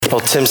Well,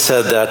 Tim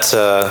said that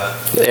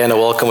Anna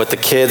welcome with the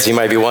kids. You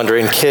might be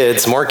wondering,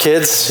 kids, more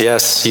kids?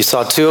 Yes, you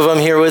saw two of them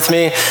here with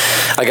me.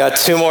 I got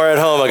two more at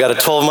home. I got a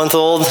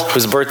 12-month-old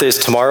whose birthday is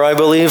tomorrow, I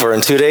believe, or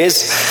in 2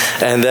 days,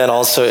 and then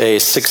also a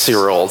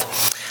 6-year-old.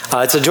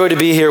 It's a joy to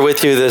be here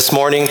with you this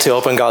morning to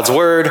open God's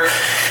Word,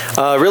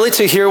 really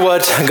to hear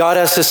what God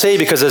has to say,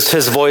 because it's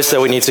His voice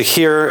that we need to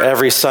hear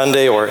every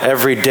Sunday or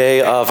every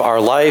day of our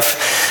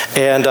life.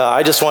 And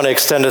I just want to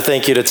extend a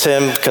thank you to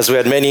Tim, because we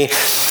had many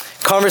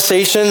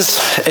conversations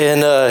in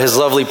his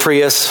lovely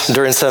Prius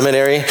during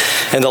seminary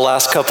in the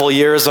last couple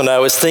years when I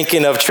was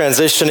thinking of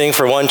transitioning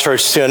from one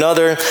church to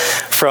another,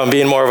 from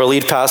being more of a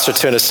lead pastor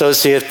to an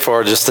associate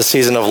for just the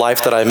season of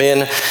life that I'm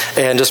in.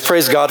 And just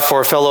praise God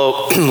for a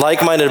fellow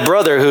like-minded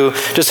brother who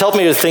just helped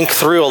me to think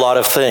through a lot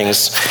of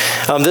things.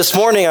 This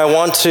morning I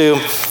want to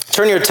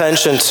turn your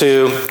attention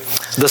to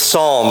the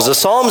Psalms. The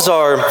Psalms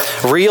are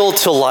real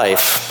to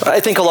life.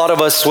 I think a lot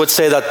of us would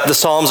say that the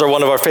Psalms are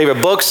one of our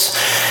favorite books,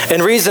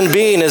 and reason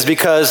being is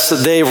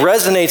because they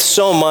resonate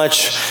so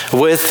much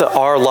with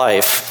our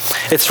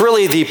life. It's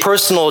really the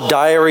personal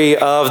diary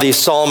of the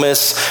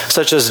psalmists,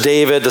 such as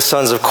David, the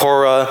sons of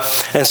Korah,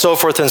 and so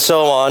forth and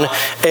so on,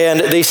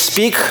 and they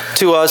speak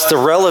to us the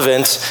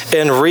relevant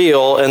and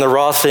real and the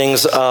raw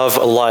things of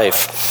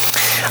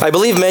life. I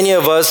believe many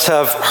of us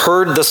have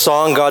heard the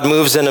song, God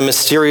Moves in a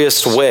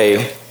Mysterious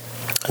Way.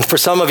 And for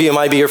some of you, it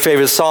might be your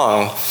favorite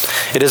song.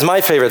 It is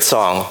my favorite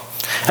song.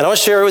 And I want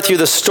to share with you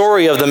the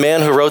story of the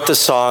man who wrote this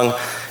song.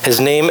 His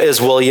name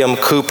is William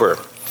Cowper.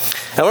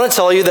 I want to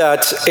tell you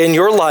that in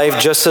your life,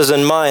 just as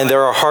in mine,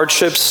 there are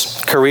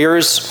hardships,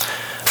 careers,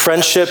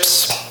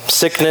 friendships,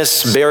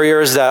 sickness,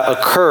 barriers that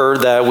occur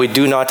that we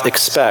do not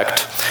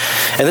expect.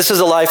 And this is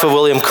the life of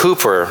William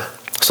Cowper.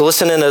 So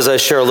listen in as I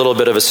share a little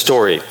bit of his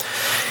story.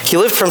 He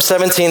lived from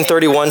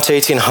 1731 to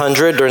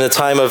 1800 during the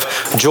time of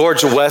John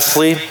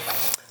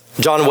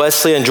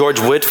Wesley and George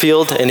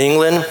Whitefield in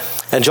England,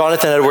 and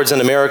Jonathan Edwards in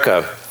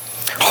America.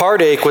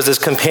 Heartache was his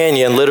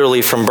companion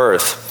literally from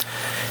birth.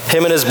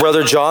 Him and his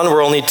brother John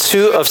were only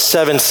 2 of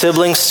 7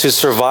 siblings to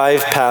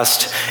survive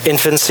past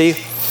infancy.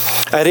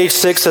 At age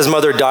 6, his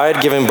mother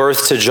died, giving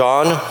birth to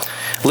John,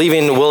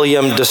 leaving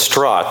William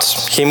distraught.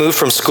 He moved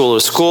from school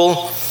to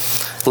school,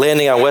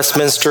 landing at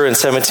Westminster in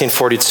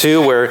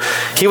 1742, where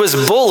he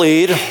was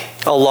bullied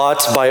a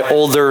lot by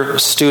older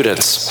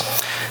students.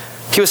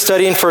 He was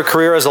studying for a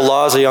career as a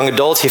law as a young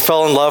adult. He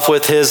fell in love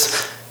with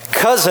his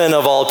cousin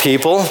of all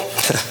people,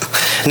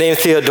 named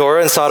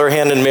Theodora, and sought her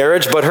hand in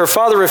marriage, but her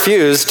father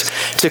refused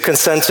to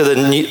consent to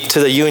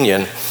the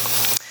union.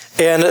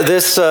 And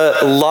this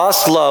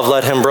lost love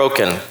left him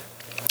broken.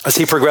 As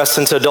he progressed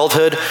into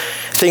adulthood,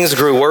 things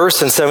grew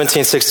worse. In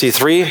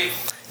 1763,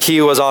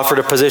 he was offered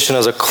a position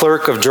as a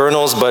clerk of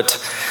journals,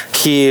 but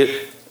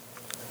he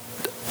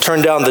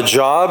turned down the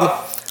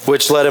job,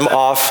 which led him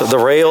off the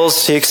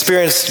rails. He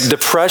experienced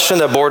depression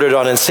that bordered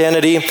on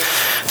insanity.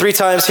 3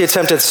 times he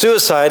attempted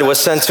suicide, was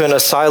sent to an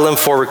asylum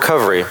for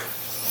recovery.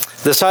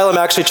 The asylum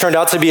actually turned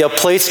out to be a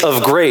place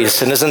of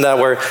grace, and isn't that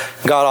where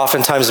God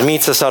oftentimes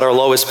meets us at our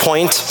lowest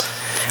point?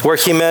 Where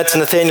he met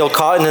Nathaniel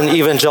Cotton, an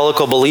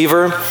evangelical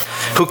believer,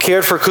 who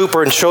cared for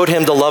Cowper and showed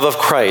him the love of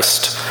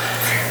Christ.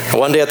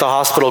 One day at the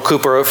hospital,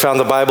 Cowper found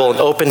the Bible and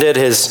opened it.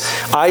 His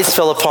eyes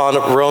fell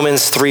upon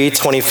Romans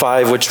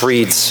 3:25, which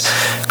reads,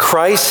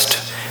 Christ,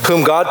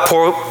 whom God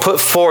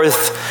put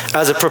forth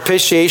as a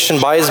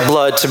propitiation by his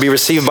blood to be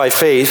received by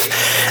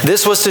faith.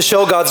 This was to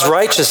show God's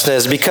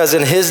righteousness, because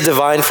in his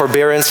divine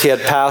forbearance he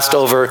had passed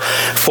over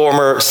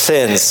former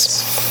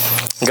sins.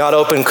 God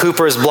opened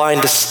Cowper's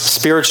blind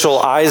spiritual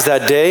eyes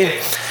that day,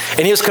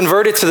 and he was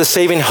converted to the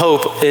saving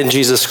hope in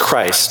Jesus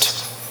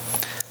Christ.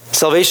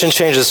 Salvation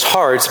changed his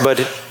heart, but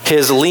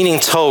his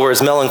leaning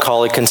towards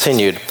melancholy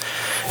continued.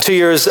 2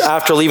 years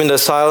after leaving the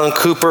asylum,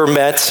 Cowper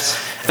met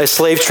a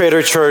slave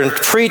trader turned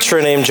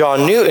preacher named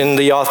John Newton,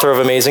 the author of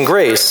Amazing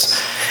Grace.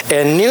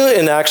 And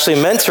Newton actually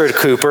mentored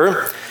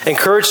Cowper,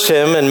 encouraged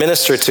him, and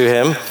ministered to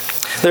him.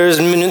 There's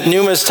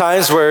numerous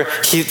times where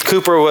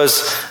Cowper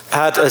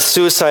had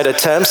suicide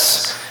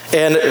attempts,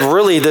 and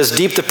really this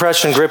deep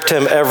depression gripped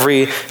him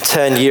every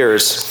 10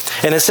 years.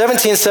 And in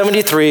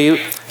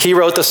 1773, he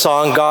wrote the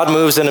song, God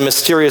Moves in a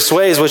Mysterious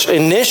Ways, which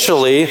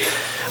initially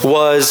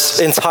was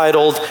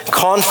entitled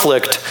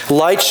Conflict,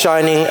 Light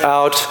Shining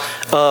Out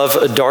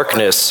of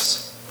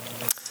Darkness.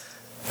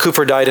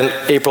 Cowper died on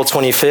April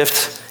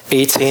 25th,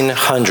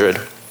 1800.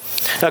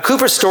 Now,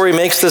 Cowper's story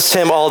makes this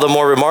hymn all the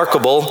more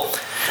remarkable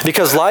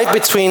because life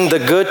between the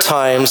good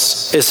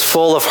times is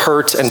full of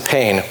hurt and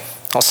pain.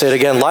 I'll say it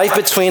again. Life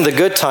between the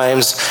good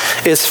times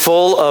is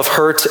full of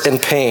hurt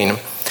and pain.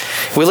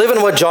 We live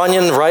in what John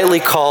Young rightly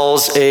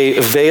calls a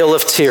vale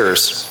of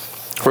tears.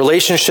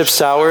 Relationships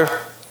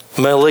sour,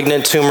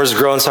 malignant tumors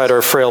grow inside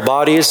our frail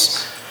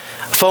bodies.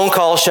 Phone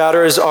call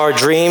shatters our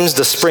dreams,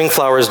 the spring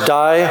flowers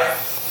die.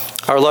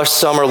 Our lush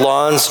summer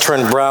lawns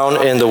turn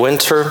brown in the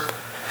winter.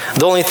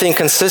 The only thing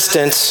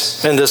consistent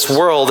in this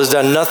world is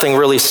that nothing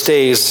really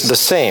stays the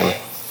same.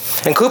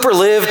 And Cowper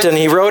lived and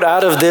he wrote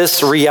out of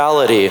this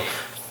reality.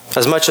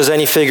 as much as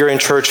any figure in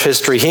church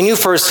history. He knew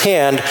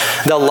firsthand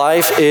that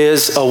life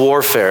is a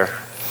warfare.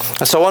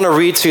 And so I want to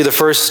read to you the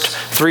first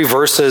 3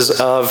 verses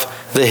of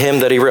the hymn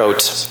that he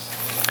wrote.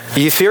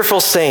 Ye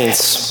fearful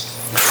saints,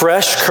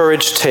 fresh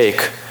courage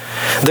take.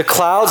 The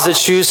clouds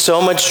that you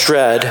so much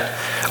dread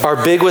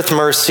are big with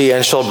mercy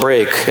and shall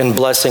break in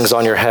blessings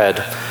on your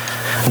head.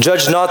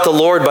 Judge not the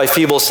Lord by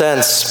feeble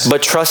sense,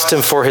 but trust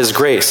him for his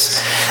grace.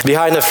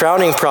 Behind the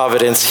frowning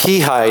providence,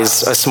 he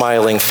hides a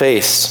smiling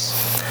face.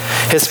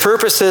 His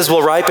purposes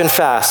will ripen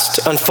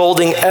fast,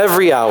 unfolding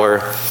every hour.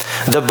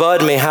 The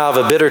bud may have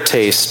a bitter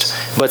taste,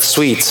 but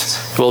sweet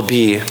will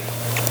be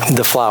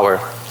the flower.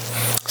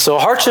 So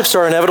hardships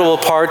are an inevitable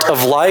part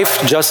of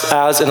life, just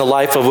as in the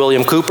life of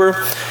William Cooper.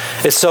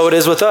 So it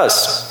is with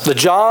us. The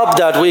job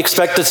that we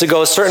expected to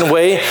go a certain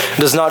way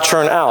does not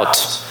turn out.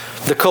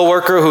 The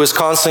coworker who is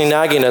constantly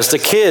nagging us, the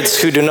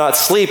kids who do not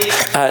sleep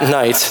at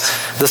night,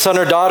 the son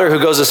or daughter who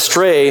goes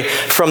astray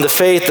from the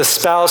faith, the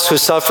spouse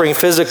who's suffering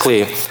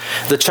physically,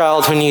 the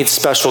child who needs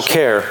special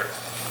care.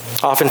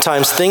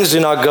 Oftentimes, things do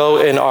not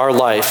go in our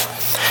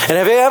life. And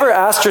have you ever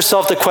asked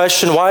yourself the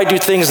question, why do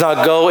things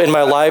not go in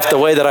my life the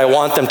way that I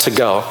want them to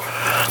go?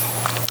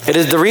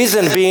 The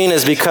reason being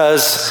is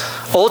because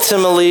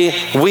ultimately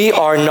we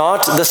are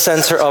not the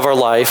center of our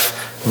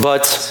life,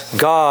 but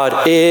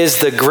God is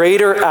the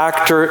greater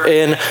actor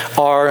in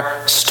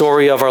our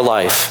story of our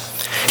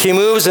life. He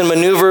moves and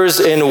maneuvers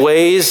in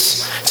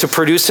ways to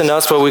produce in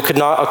us what we could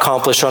not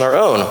accomplish on our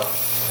own.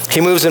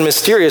 He moves in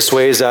mysterious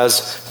ways,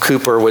 as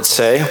Cooper would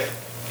say.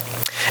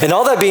 And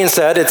all that being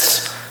said,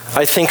 it's,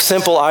 I think,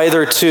 simple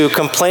either to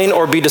complain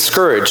or be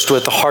discouraged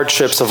with the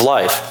hardships of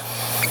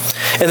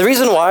life. And the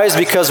reason why is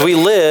because we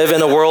live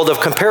in a world of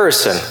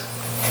comparison.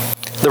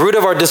 The root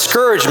of our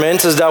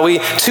discouragement is that we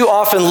too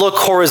often look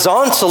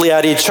horizontally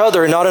at each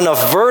other, not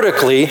enough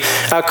vertically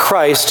at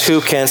Christ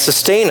who can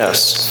sustain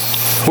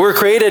us. We're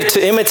created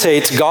to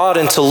imitate God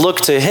and to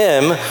look to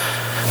him,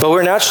 but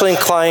we're naturally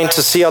inclined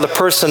to see how the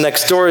person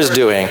next door is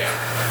doing,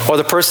 or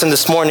the person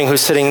this morning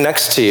who's sitting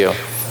next to you.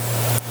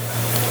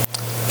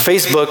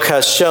 Facebook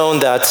has shown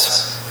that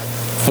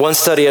One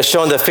study has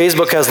shown that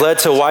Facebook has led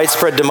to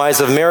widespread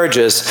demise of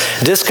marriages,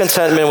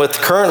 discontentment with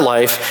current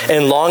life,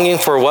 and longing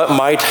for what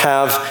might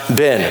have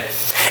been.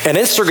 And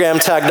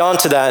Instagram tagged on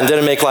to that and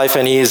didn't make life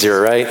any easier,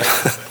 right?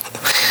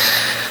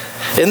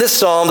 In this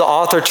psalm, the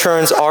author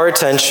turns our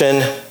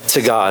attention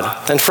to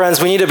God. And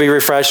friends, we need to be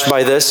refreshed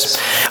by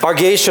this. Our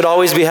gaze should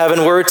always be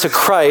heavenward to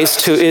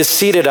Christ, who is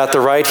seated at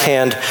the right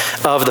hand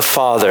of the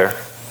Father.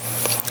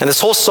 And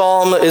this whole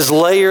psalm is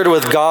layered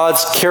with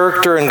God's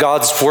character and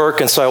God's work,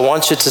 and so I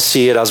want you to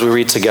see it as we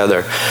read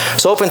together.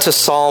 So open to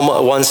Psalm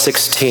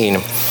 116.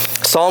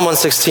 Psalm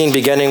 116,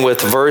 beginning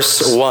with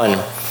verse 1.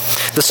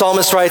 The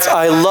psalmist writes,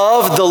 I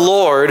love the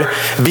Lord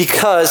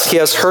because he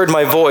has heard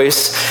my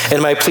voice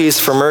and my pleas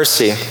for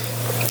mercy.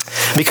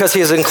 Because he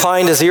has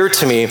inclined his ear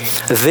to me,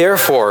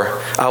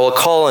 therefore I will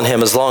call on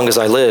him as long as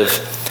I live.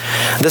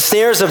 The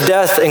snares of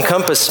death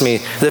encompassed me.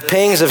 The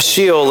pangs of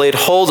Sheol laid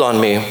hold on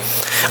me.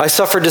 I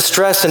suffered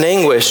distress and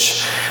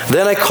anguish.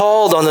 Then I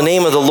called on the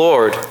name of the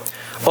Lord.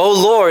 O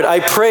Lord, I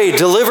pray,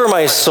 deliver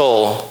my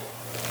soul.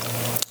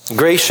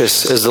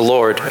 Gracious is the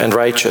Lord and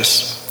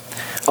righteous.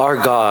 Our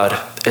God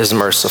is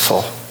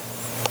merciful.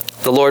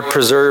 The Lord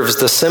preserves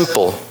the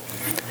simple.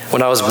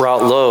 When I was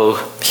brought low,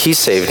 he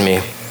saved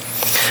me.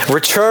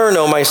 Return,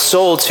 O my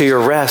soul, to your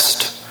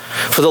rest,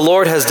 for the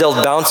Lord has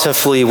dealt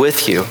bountifully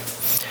with you.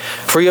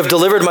 For you have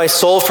delivered my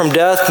soul from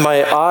death,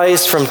 my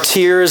eyes from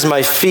tears,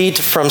 my feet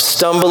from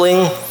stumbling.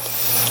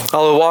 I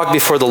will walk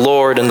before the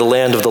Lord in the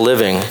land of the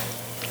living.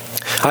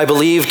 I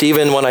believed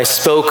even when I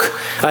spoke,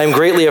 I am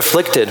greatly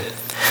afflicted.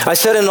 I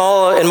said in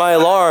my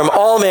alarm,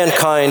 all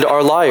mankind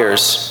are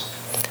liars.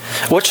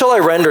 What shall I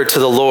render to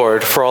the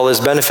Lord for all his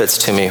benefits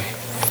to me?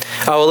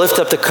 I will lift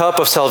up the cup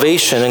of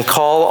salvation and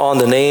call on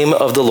the name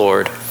of the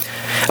Lord.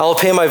 I will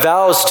pay my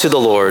vows to the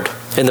Lord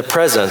in the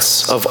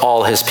presence of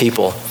all his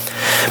people.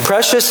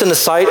 Precious in the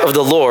sight of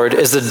the Lord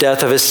is the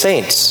death of his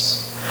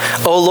saints.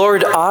 O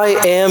Lord, I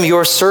am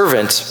your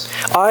servant.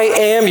 I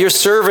am your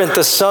servant,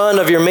 the son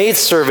of your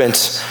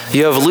maidservant.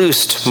 You have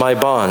loosed my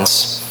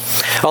bonds.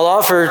 I'll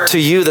offer to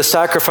you the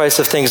sacrifice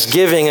of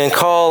thanksgiving and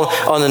call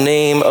on the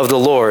name of the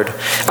Lord.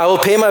 I will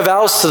pay my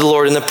vows to the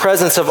Lord in the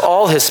presence of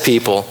all his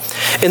people.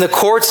 In the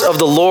courts of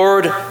the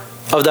Lord,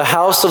 of the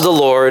house of the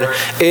Lord,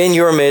 in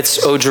your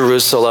midst, O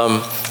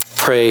Jerusalem,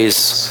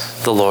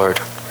 praise the Lord.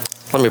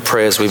 Let me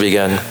pray as we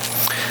begin.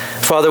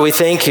 Father, we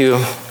thank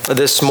you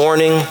this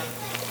morning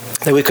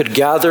that we could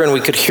gather and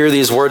we could hear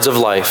these words of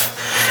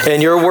life.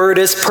 And your word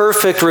is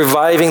perfect,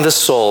 reviving the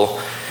soul.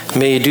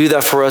 May you do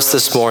that for us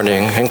this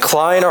morning.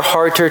 Incline our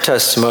heart to your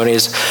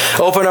testimonies.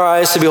 Open our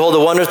eyes to behold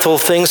the wonderful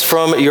things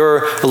from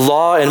your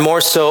law, and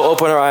more so,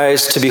 open our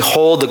eyes to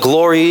behold the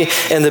glory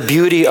and the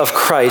beauty of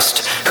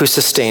Christ who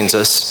sustains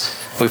us.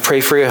 We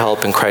pray for your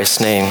help in Christ's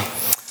name.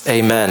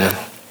 Amen.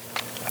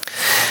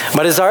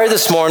 My desire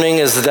this morning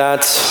is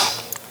that,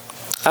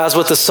 as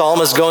with the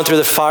psalmist going through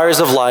the fires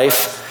of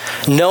life,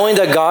 knowing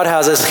that God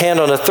has his hand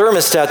on a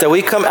thermostat, that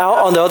we come out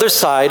on the other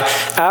side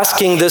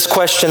asking this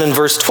question in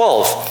verse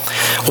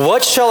 12.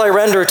 What shall I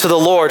render to the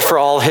Lord for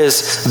all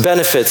his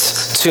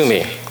benefits to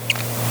me?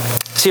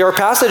 See, our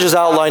passage is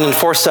outlined in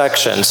 4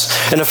 sections.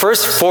 In the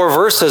first 4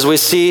 verses, we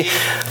see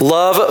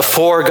love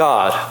for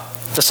God.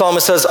 The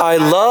psalmist says, I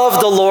love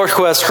the Lord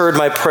who has heard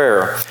my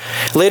prayer.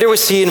 Later we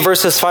see in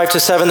verses 5 to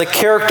 7 the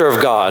character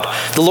of God.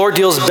 The Lord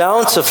deals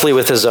bountifully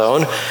with his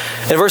own.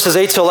 In verses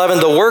 8 to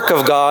 11, the work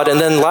of God. And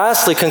then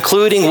lastly,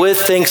 concluding with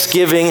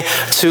thanksgiving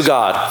to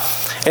God.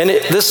 And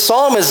this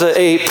psalm is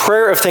a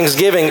prayer of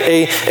thanksgiving,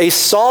 a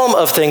psalm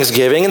of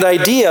thanksgiving. And the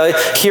idea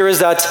here is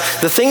that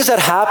the things that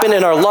happen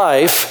in our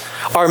life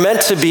are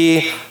meant to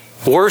be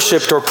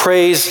worshiped or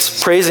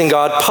praising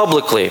God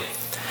publicly.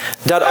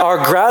 That our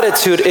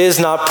gratitude is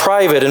not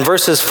private. In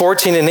verses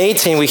 14 and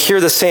 18, we hear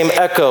the same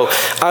echo.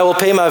 I will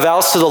pay my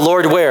vows to the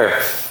Lord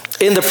where?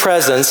 In the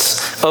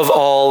presence of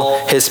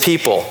all his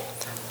people.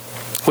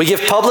 We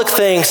give public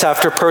thanks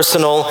after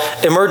personal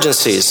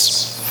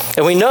emergencies.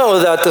 And we know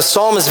that the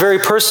psalm is very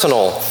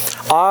personal.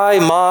 I,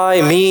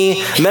 my,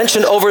 me,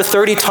 mentioned over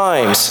 30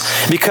 times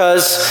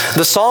because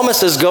the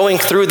psalmist is going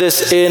through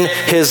this in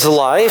his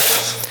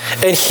life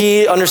and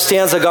he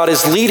understands that God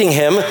is leading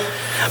him.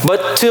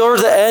 But toward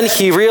the end,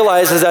 he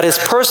realizes that his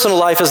personal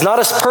life is not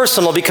as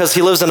personal because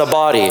he lives in a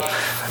body.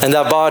 And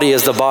that body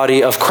is the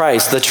body of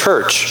Christ, the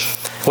church.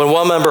 When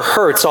one member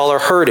hurts, all are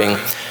hurting.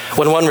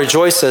 When one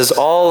rejoices,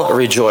 all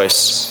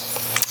rejoice.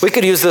 We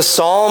could use this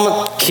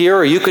psalm here,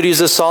 or you could use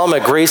this psalm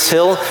at Grace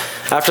Hill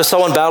after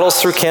someone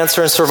battles through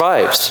cancer and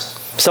survives.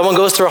 Someone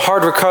goes through a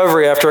hard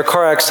recovery after a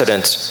car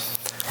accident,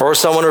 or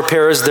someone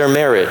repairs their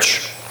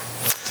marriage.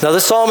 Now,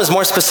 this psalm is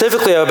more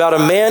specifically about a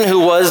man who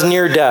was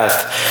near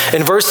death.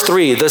 In verse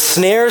 3, the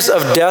snares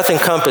of death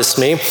encompassed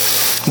me,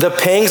 the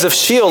pangs of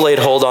Sheol laid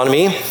hold on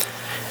me.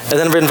 And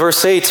then in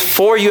verse 8,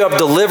 for you have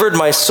delivered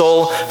my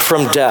soul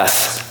from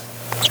death.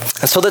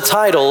 And so the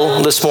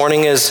title this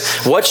morning is,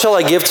 what shall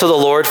I give to the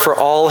Lord for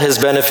all his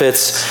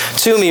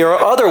benefits to me? Or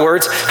in other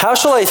words, how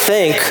shall I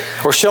thank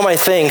or show my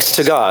thanks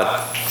to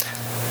God?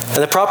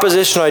 And the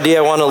propositional idea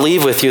I want to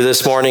leave with you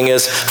this morning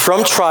is,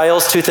 from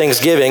trials to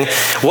thanksgiving,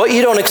 what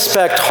you don't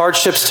expect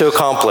hardships to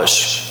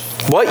accomplish.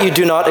 What you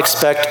do not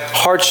expect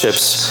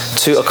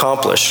hardships to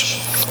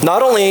accomplish.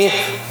 Not only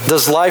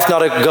does life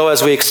not go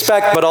as we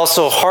expect, but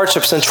also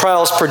hardships and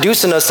trials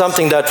produce in us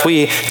something that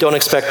we don't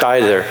expect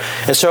either.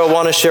 And so I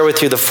want to share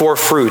with you the 4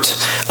 fruit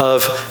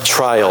of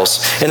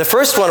trials. In the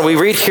first one, we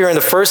read here in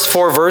the first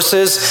 4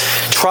 verses,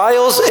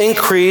 trials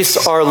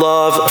increase our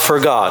love for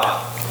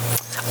God.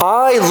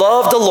 I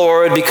love the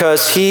Lord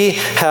because he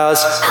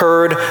has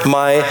heard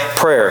my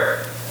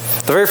prayer.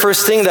 The very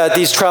first thing that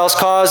these trials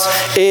cause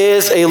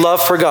is a love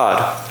for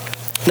God.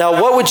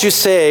 Now, what would you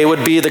say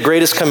would be the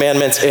greatest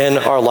commandments in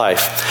our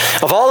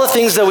life? Of all the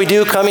things that we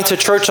do, coming to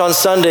church on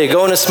Sunday,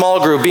 going to small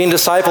group, being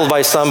discipled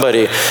by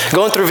somebody,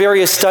 going through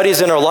various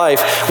studies in our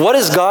life, what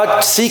is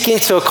God seeking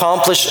to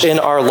accomplish in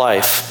our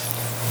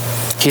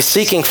life? He's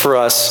seeking for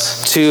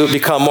us to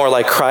become more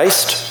like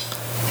Christ.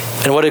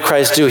 And what did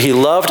Christ do? He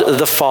loved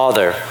the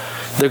Father.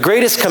 The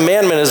greatest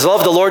commandment is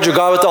love the Lord your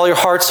God with all your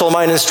heart, soul,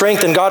 mind, and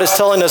strength. And God is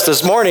telling us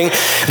this morning,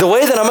 the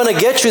way that I'm going to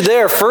get you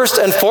there, first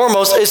and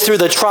foremost, is through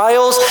the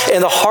trials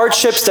and the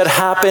hardships that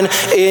happen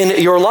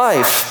in your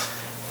life.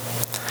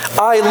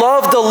 I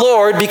love the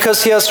Lord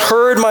because he has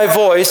heard my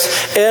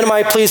voice and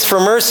my pleas for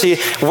mercy.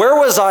 Where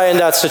was I in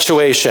that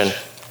situation?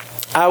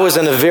 I was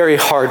in a very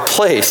hard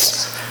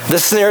place. The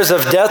snares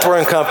of death were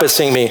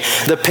encompassing me.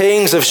 The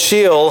pangs of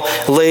Sheol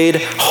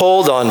laid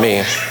hold on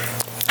me.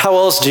 How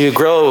else do you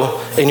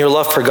grow in your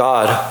love for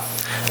God,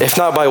 if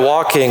not by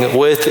walking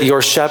with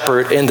your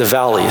shepherd in the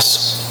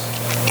valleys?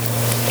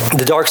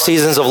 The dark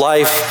seasons of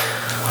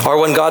life are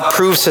when God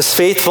proves his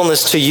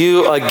faithfulness to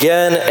you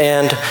again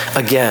and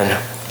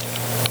again.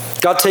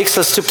 God takes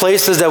us to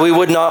places that we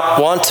would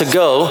not want to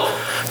go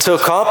to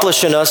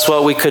accomplish in us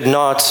what we could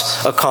not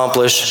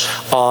accomplish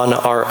on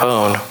our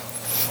own.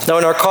 Now,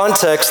 in our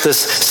context, this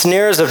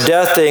snares of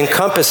death, they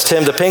encompassed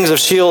him. The pangs of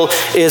Sheol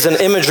is an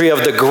imagery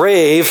of the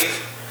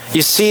grave.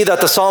 You see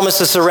that the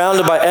psalmist is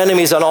surrounded by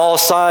enemies on all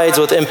sides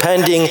with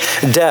impending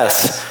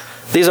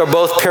death. These are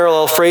both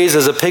parallel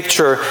phrases, a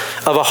picture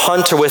of a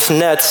hunter with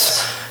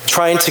nets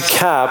trying to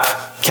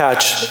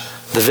catch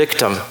the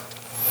victim.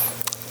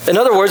 In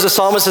other words, the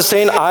psalmist is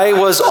saying, I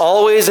was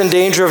always in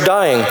danger of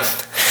dying.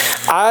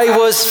 I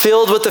was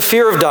filled with the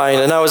fear of dying,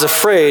 and I was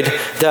afraid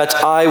that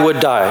I would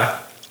die.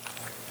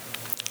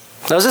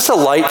 Now, is this a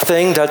light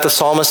thing that the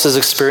psalmist is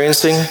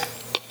experiencing?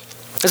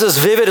 This is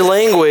vivid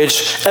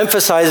language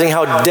emphasizing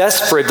how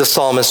desperate the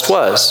psalmist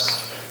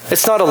was.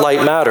 It's not a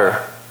light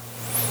matter.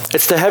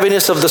 It's the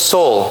heaviness of the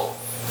soul,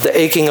 the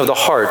aching of the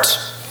heart,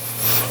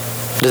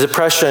 the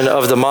depression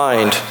of the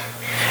mind.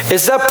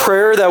 It's that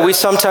prayer that we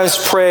sometimes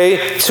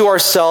pray to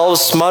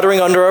ourselves, muttering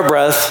under our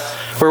breath,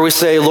 where we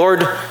say,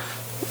 Lord,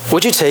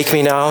 would you take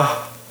me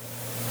now?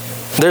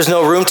 There's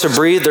no room to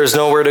breathe. There's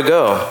nowhere to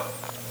go.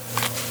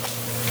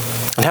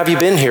 And have you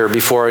been here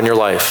before in your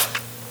life?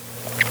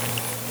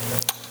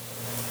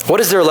 What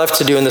is there left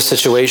to do in this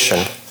situation?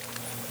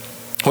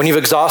 When you've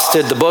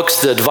exhausted the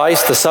books, the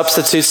advice, the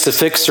substitutes to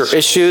fix your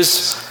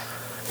issues,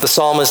 the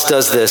psalmist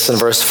does this in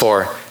verse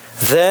 4.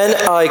 Then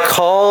I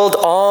called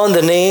on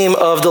the name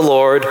of the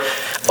Lord.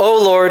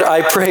 O Lord,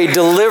 I pray,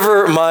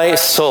 deliver my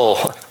soul.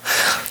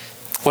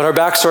 When our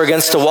backs are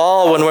against a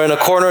wall, when we're in a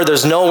corner,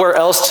 there's nowhere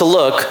else to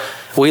look,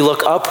 we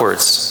look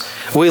upwards.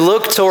 We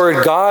look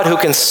toward God who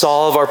can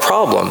solve our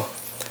problem.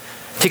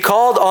 He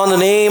called on the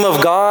name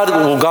of God.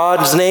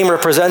 God's name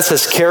represents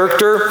his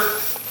character,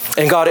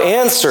 and God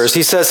answers.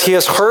 He says, he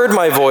has heard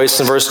my voice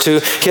in verse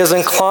 2. He has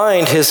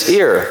inclined his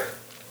ear.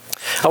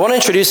 I want to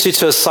introduce you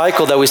to a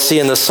cycle that we see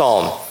in this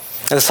psalm.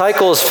 And the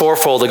cycle is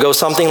fourfold. It goes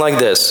something like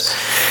this.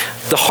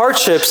 The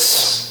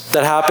hardships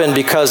that happen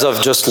because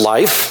of just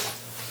life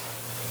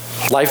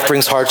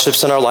brings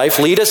hardships in our life,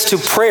 lead us to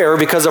prayer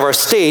because of our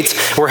state,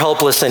 we're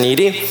helpless and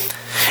needy,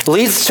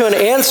 leads to an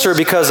answer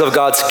because of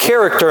God's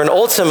character, and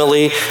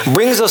ultimately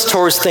brings us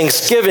towards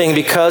thanksgiving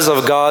because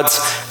of God's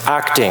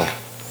acting.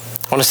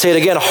 I want to say it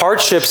again,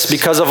 hardships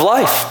because of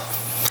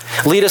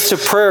life lead us to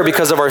prayer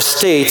because of our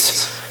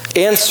state,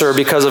 answer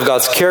because of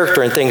God's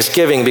character, and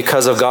thanksgiving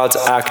because of God's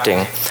acting.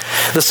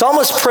 The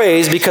psalmist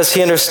prays because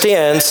he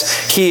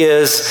understands he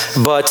is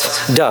but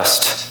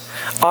dust.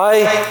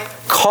 I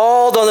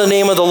called on the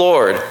name of the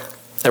Lord.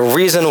 A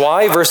reason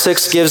why, verse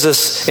 6 gives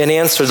us an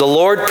answer. The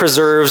Lord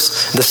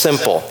preserves the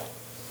simple.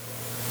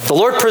 The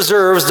Lord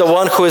preserves the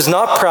one who is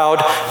not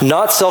proud,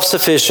 not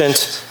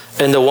self-sufficient,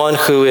 and the one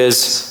who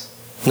is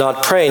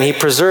not praying. He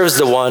preserves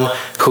the one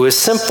who is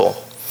simple.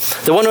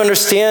 The one who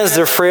understands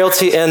their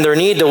frailty and their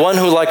need. The one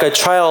who, like a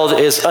child,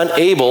 is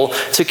unable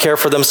to care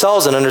for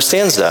themselves and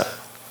understands that.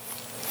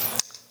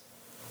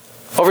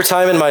 Over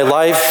time in my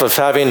life of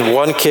having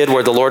one kid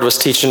where the Lord was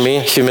teaching me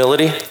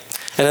humility,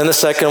 and then the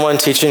second one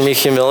teaching me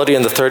humility,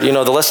 and the third,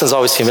 the lesson is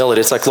always humility.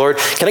 It's like, Lord,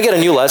 can I get a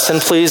new lesson,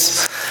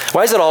 please?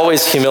 Why is it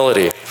always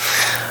humility?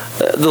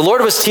 The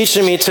Lord was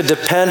teaching me to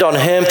depend on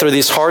him through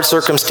these hard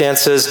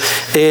circumstances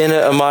in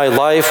my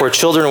life where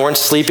children weren't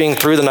sleeping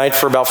through the night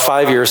for about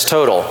 5 years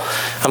total.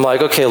 I'm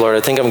like, okay, Lord,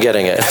 I think I'm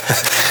getting it.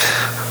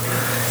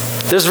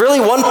 There's really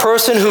one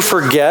person who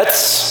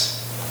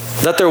forgets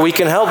that they're weak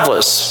and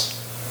helpless.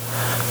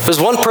 There's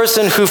one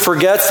person who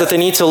forgets that they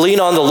need to lean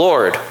on the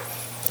Lord.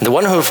 The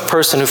one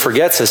person who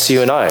forgets is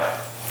you and I.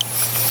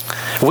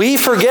 We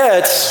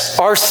forget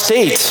our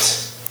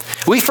state.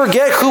 We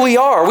forget who we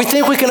are. We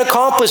think we can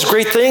accomplish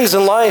great things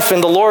in life,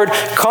 and the Lord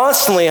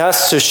constantly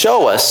has to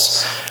show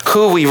us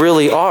who we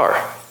really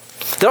are.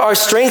 That our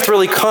strength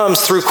really comes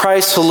through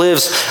Christ who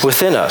lives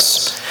within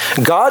us.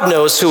 God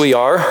knows who we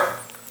are,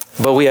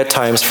 but we at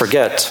times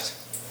forget.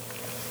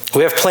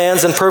 We have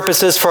plans and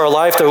purposes for our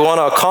life that we want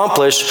to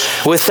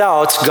accomplish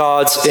without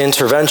God's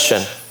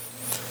intervention.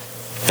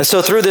 And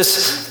so through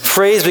this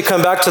phrase, we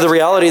come back to the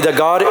reality that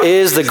God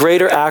is the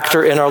greater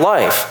actor in our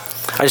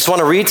life. I just want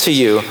to read to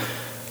you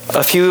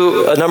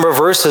a number of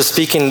verses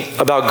speaking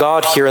about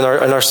God here in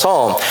our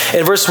psalm.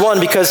 In verse 1,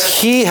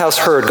 because he has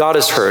heard, God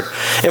has heard.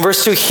 In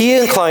verse 2, he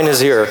inclined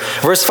his ear.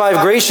 Verse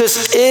 5,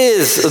 gracious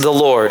is the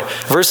Lord.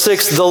 Verse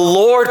 6, the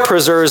Lord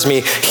preserves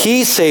me.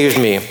 He saved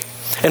me.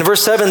 In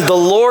verse 7, the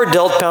Lord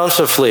dealt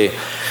bountifully.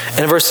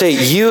 In verse 8,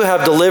 you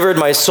have delivered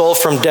my soul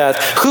from death.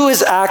 Who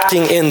is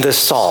acting in this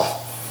psalm?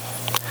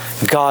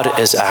 God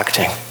is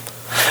acting.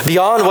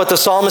 Beyond what the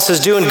psalmist is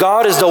doing,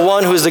 God is the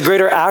one who is the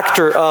greater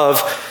actor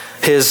of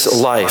his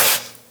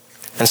life.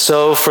 And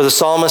so for the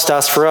psalmist,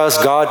 as for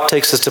us, God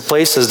takes us to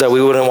places that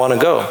we wouldn't want to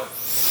go.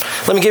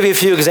 Let me give you a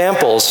few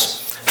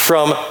examples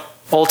from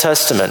Old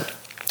Testament.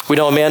 We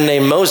know a man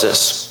named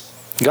Moses.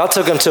 God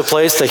took him to a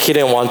place that he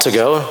didn't want to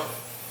go.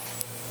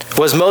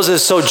 Was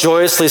Moses so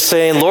joyously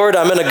saying, Lord,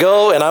 I'm going to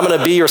go and I'm going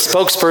to be your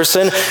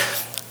spokesperson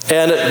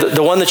and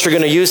the one that you're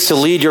going to use to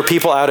lead your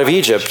people out of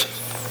Egypt?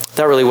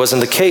 That really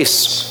wasn't the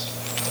case.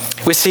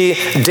 We see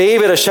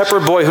David, a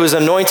shepherd boy who is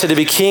anointed to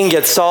be king,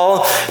 yet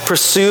Saul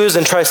pursues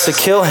and tries to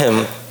kill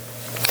him.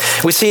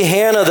 We see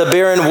Hannah, the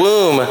barren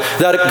womb,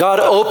 that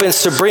God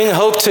opens to bring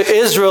hope to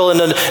Israel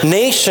in a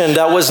nation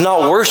that was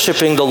not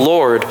worshiping the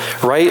Lord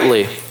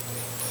rightly.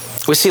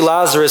 We see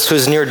Lazarus,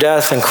 who's near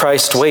death, and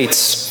Christ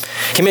waits.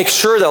 He makes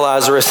sure that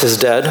Lazarus is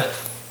dead.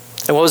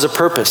 And what was the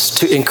purpose?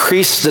 To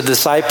increase the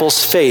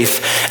disciples'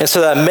 faith, and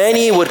so that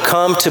many would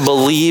come to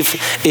believe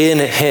in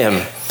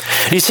him.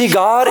 You see,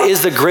 God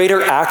is the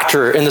greater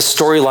actor in the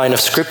storyline of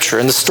Scripture,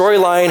 in the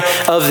storyline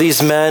of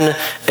these men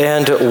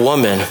and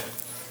women.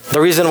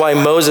 The reason why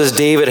Moses,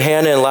 David,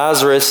 Hannah, and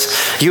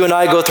Lazarus, you and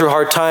I go through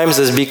hard times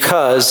is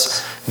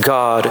because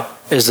God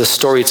is the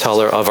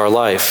storyteller of our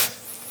life.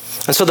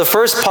 And so the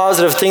first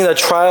positive thing that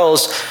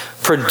trials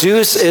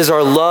produce is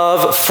our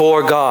love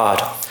for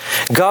God.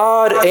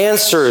 God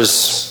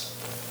answers.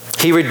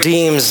 He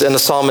redeems, and the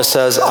psalmist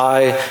says,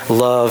 I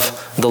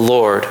love the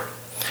Lord.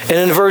 And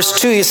in verse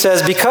 2, he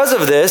says, because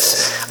of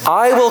this,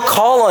 I will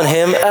call on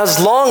him as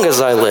long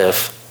as I live.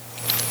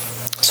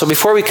 So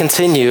before we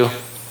continue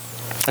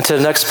to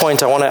the next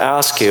point, I want to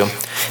ask you,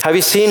 have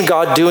you seen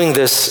God doing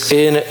this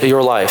in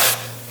your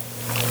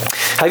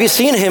life? Have you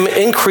seen him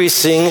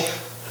increasing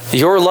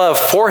your love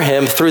for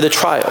him through the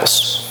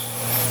trials?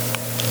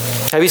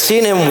 Have you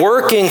seen him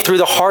working through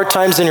the hard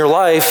times in your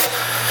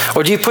life,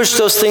 or do you push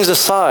those things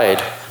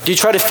aside? Do you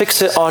try to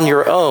fix it on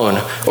your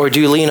own, or do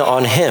you lean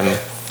on him?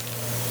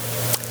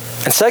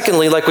 And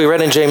secondly, like we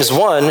read in James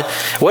 1,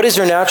 what is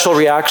your natural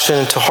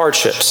reaction to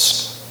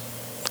hardships?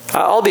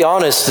 I'll be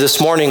honest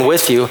this morning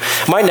with you.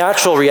 My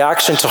natural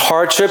reaction to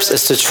hardships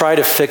is to try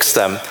to fix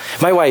them.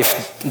 My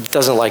wife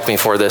doesn't like me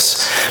for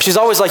this. She's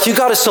always like, you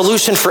got a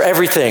solution for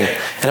everything.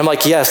 And I'm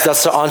like, yes,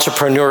 that's the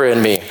entrepreneur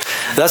in me.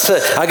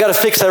 I got to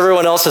fix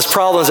everyone else's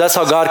problems. That's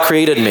how God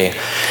created me.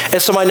 And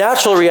so my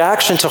natural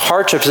reaction to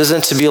hardships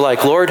isn't to be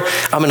like, Lord,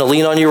 I'm going to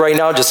lean on you right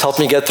now. Just help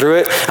me get through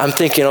it. I'm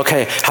thinking,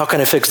 okay, how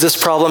can I fix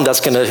this problem? That's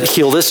going to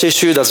heal this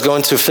issue. That's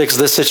going to fix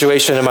this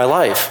situation in my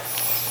life.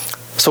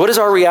 So what is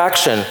our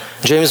reaction?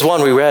 James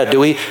 1 we read, do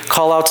we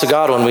call out to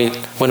God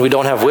when we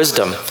don't have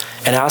wisdom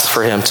and ask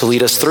for him to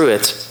lead us through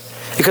it?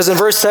 Because in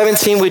verse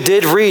 17 we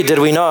did read, did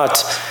we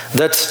not,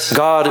 that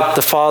God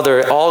the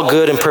Father, all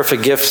good and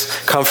perfect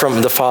gifts come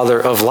from the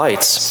Father of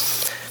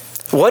lights.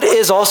 What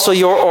is also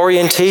your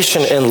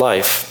orientation in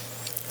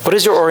life? What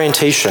is your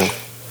orientation?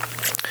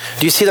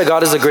 Do you see that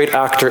God is a great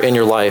actor in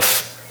your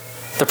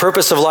life? The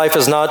purpose of life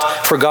is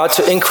not for God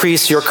to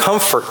increase your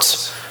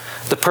comfort.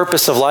 The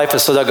purpose of life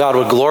is so that God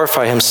would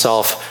glorify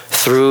himself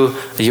through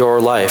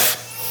your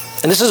life.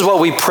 And this is what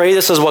we pray.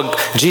 This is what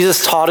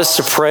Jesus taught us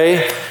to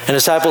pray in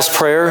disciples'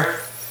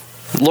 prayer.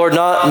 Lord,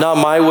 not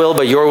my will,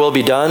 but your will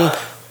be done.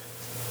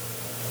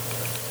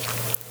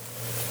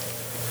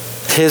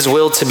 His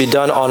will to be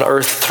done on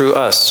earth through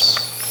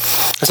us.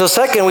 And so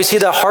second, we see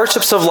that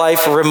hardships of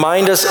life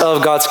remind us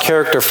of God's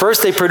character.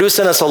 First, they produce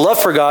in us a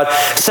love for God.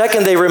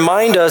 Second, they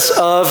remind us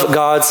of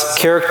God's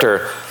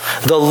character.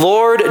 The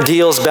Lord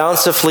deals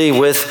bountifully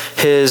with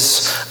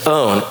his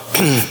own.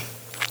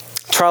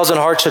 Trials and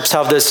hardships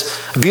have this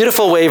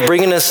beautiful way of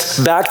bringing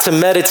us back to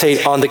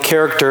meditate on the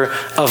character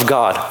of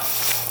God.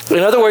 In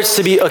other words,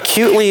 to be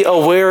acutely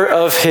aware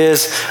of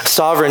his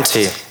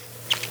sovereignty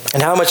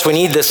and how much we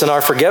need this in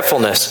our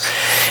forgetfulness.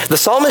 The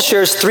psalmist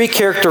shares three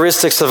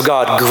characteristics of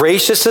God.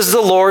 Gracious is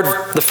the Lord,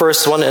 the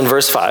first one in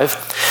verse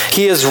 5.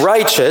 He is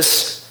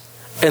righteous.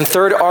 And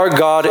third, our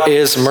God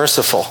is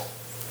merciful.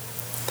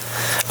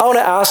 I want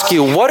to ask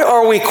you, what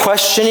are we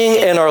questioning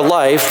in our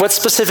life? What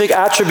specific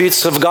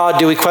attributes of God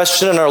do we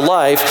question in our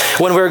life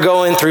when we're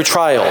going through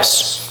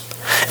trials?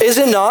 Is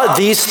it not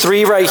these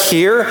three right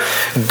here?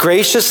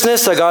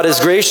 Graciousness, that God is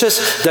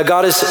gracious, that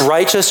God is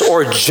righteous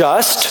or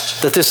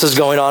just, that this is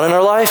going on in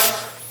our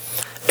life,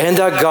 and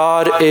that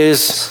God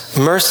is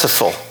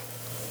merciful.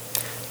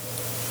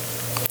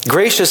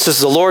 Gracious as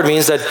the Lord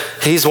means that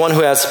he's one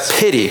who has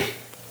pity.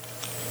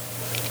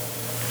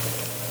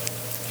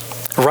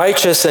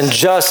 Righteous and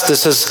just,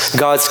 this is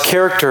God's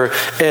character,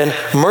 and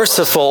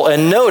merciful.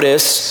 And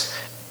notice,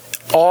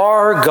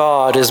 our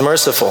God is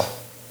merciful.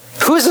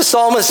 Who is the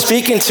psalmist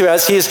speaking to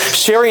as he is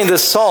sharing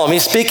this psalm?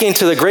 He's speaking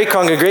to the great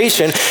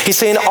congregation. He's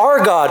saying,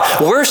 our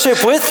God,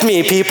 worship with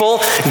me, people.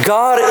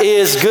 God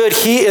is good.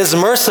 He is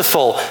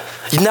merciful.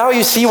 Now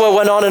you see what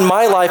went on in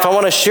my life. I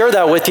want to share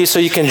that with you so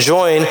you can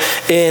join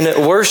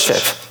in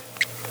worship.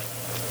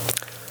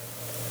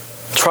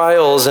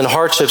 Trials and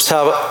hardships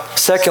have,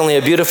 secondly,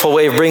 a beautiful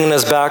way of bringing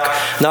us back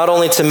not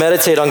only to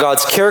meditate on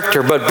God's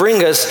character, but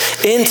bring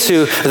us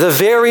into the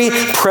very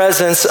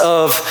presence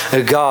of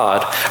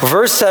God.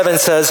 Verse 7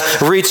 says,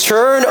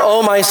 return,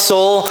 O my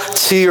soul,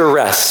 to your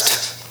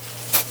rest.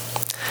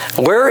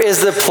 Where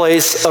is the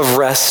place of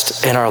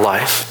rest in our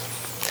life?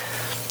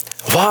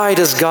 Why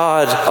does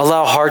God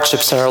allow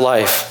hardships in our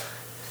life?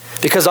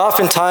 Because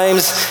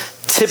oftentimes,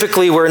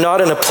 typically, we're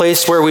not in a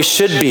place where we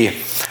should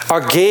be.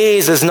 Our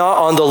gaze is not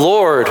on the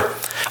Lord.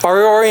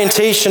 Our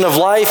orientation of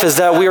life is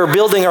that we are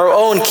building our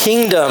own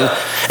kingdom,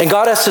 and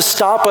God has to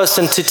stop us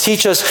and to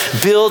teach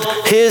us build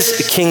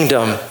his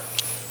kingdom.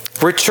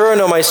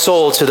 Return, O my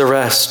soul, to the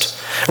rest.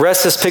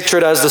 Rest is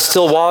pictured as the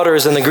still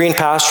waters and the green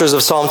pastures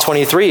of Psalm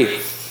 23.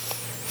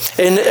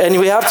 And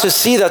we have to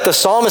see that the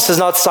psalmist is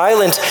not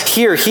silent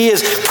here. He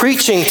is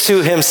preaching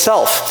to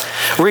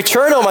himself.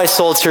 Return, O my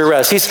soul, to your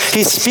rest.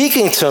 He's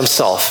speaking to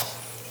himself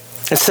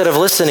instead of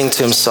listening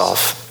to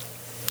himself.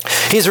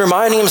 He's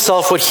reminding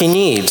himself what he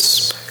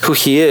needs, who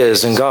he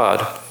is in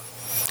God.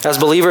 As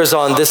believers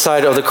on this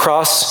side of the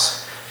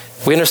cross,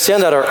 we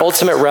understand that our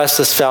ultimate rest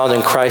is found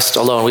in Christ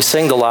alone. We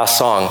sang the last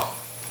song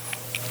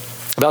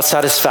about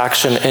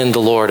satisfaction in the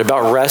Lord,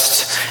 about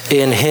rest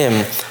in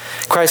him.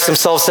 Christ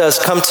himself says,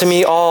 come to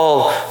me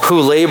all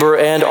who labor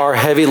and are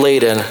heavy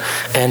laden,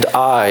 and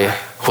I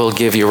will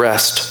give you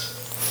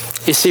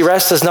rest. You see,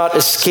 rest does not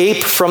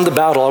escape from the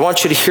battle. I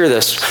want you to hear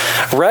this.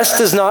 Rest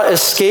does not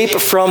escape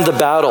from the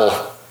battle.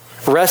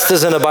 Rest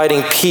is an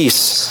abiding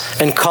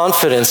peace and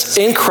confidence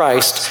in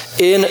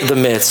Christ in the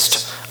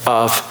midst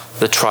of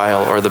the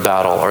trial or the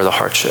battle or the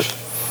hardship.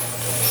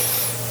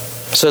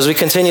 So as we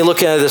continue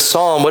looking at this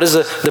psalm, what is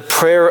the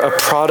prayer a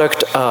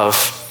product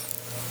of?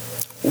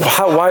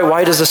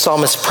 Why does the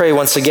psalmist pray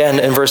once again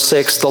in verse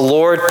 6? The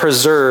Lord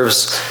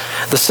preserves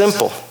the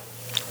simple,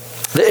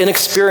 the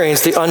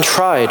inexperienced, the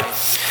untried.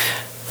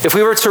 If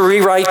we were to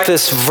rewrite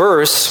this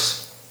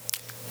verse,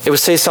 it would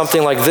say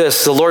something like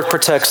this: the Lord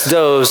protects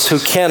those who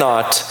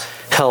cannot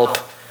help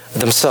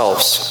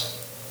themselves.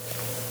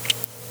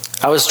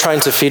 I was trying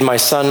to feed my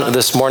son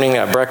this morning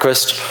at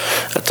breakfast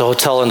at the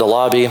hotel in the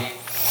lobby.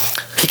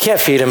 He can't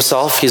feed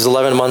himself. He's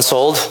 11 months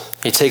old.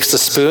 He takes the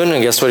spoon,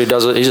 and guess what he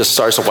does? He just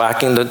starts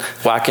whacking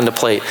the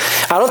plate.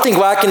 I don't think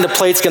whacking the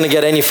plate's going to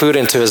get any food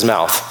into his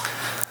mouth.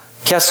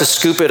 He has to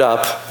scoop it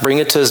up, bring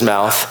it to his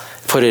mouth,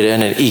 put it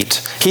in, and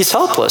eat. He's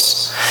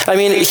helpless. I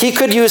mean, he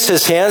could use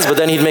his hands, but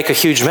then he'd make a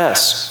huge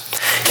mess.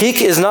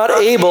 He is not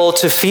able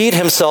to feed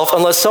himself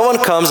unless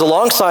someone comes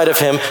alongside of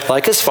him,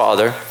 like his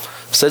father,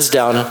 sits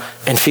down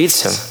and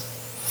feeds him.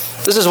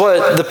 This is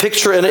what the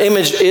picture and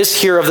image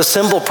is here of the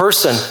simple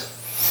person.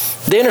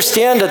 They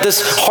understand that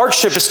this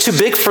hardship is too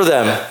big for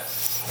them.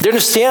 They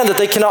understand that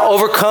they cannot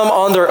overcome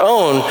on their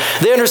own.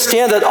 They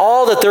understand that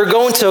all that they're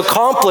going to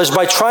accomplish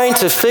by trying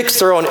to fix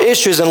their own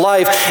issues in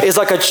life is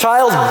like a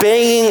child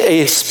banging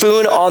a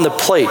spoon on the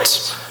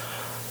plate.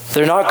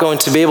 They're not going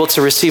to be able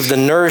to receive the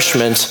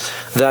nourishment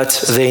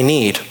that they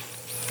need.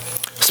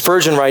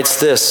 Spurgeon writes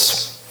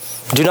this: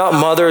 "Do not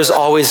mothers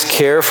always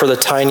care for the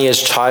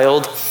tiniest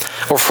child,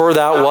 or for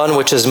that one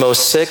which is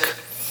most sick?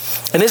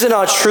 And is it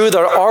not true that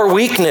our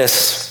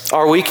weakness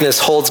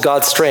holds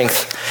God's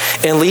strength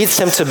and leads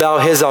him to bow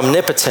his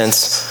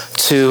omnipotence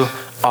to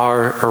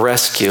our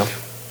rescue?"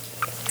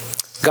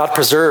 God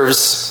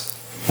preserves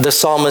the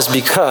psalmist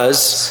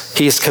because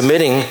he's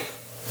committing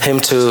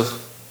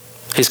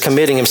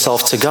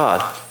himself to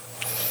God.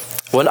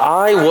 When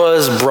I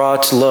was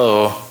brought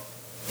low,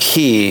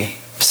 he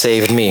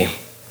saved me.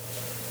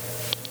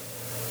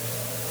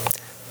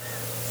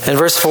 In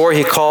verse 4,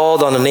 he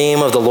called on the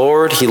name of the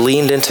Lord, he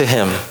leaned into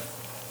him.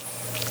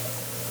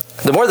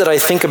 The more that I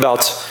think about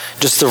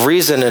just the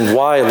reason and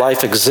why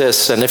life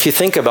exists, and if you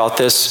think about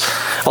this,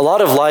 a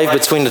lot of life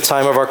between the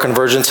time of our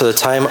conversion to the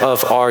time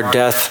of our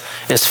death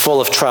is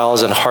full of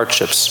trials and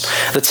hardships.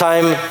 The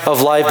time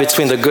of life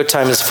between the good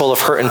times is full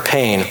of hurt and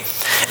pain.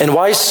 And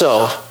why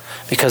so?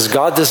 Because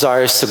God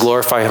desires to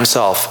glorify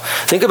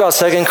himself. Think about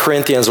 2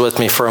 Corinthians with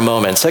me for a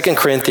moment. 2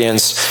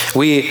 Corinthians,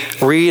 we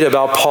read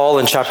about Paul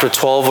in chapter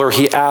 12 where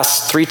he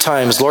asks 3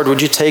 times, "Lord,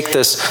 would you take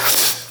this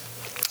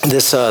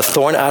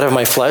thorn out of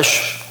my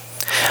flesh?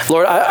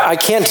 Lord, I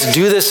can't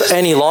do this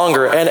any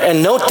longer."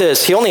 And note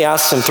this, he only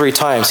asks him 3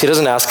 times. He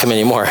doesn't ask him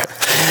anymore.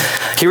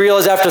 He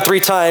realized after 3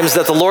 times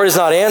that the Lord is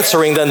not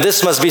answering, then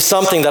this must be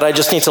something that I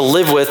just need to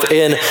live with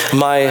in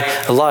my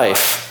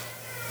life.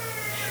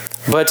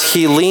 But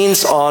he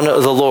leans on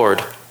the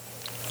Lord.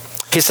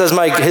 He says,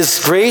 his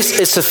grace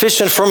is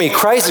sufficient for me.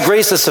 Christ's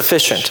grace is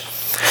sufficient.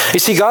 You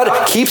see,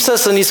 God keeps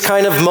us in these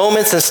kind of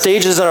moments and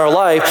stages in our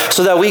life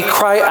so that we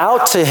cry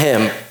out to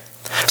him,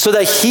 so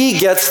that he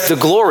gets the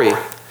glory.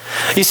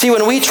 You see,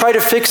 when we try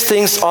to fix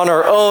things on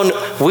our own,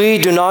 we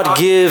do not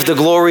give the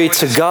glory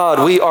to God.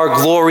 We are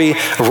glory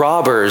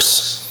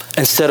robbers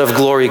instead of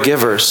glory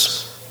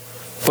givers.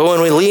 But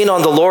when we lean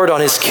on the Lord, on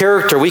his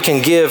character, we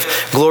can give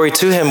glory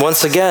to him.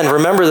 Once again,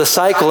 remember the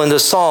cycle in the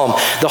psalm.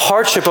 The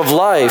hardship of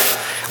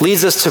life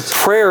leads us to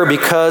prayer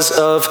because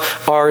of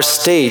our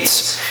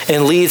state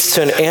and leads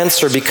to an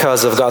answer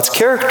because of God's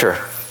character.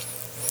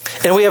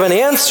 And we have an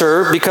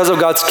answer because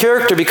of God's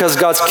character, because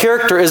God's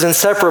character is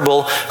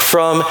inseparable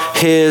from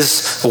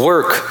his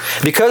work.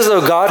 Because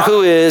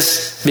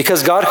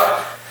God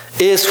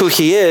is who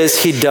he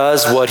is, he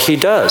does what he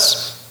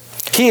does.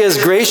 He is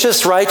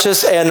gracious,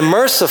 righteous, and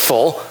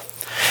merciful.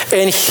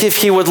 And if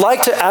he would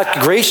like to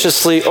act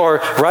graciously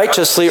or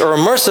righteously or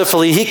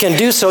mercifully, he can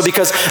do so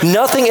because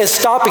nothing is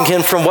stopping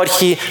him from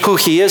who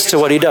he is to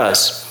what he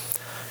does.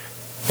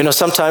 You know,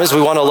 sometimes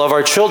we want to love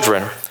our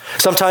children.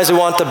 Sometimes we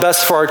want the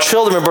best for our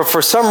children, but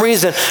for some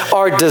reason,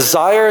 our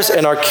desires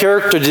and our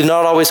character do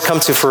not always come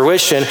to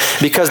fruition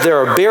because there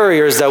are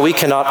barriers that we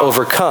cannot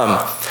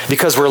overcome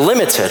because we're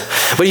limited.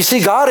 But you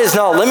see, God is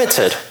not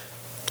limited.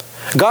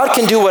 God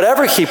can do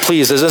whatever he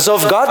pleases. And so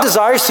if God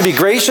desires to be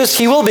gracious,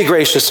 he will be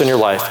gracious in your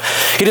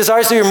life. He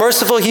desires to be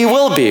merciful, he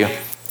will be.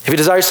 If he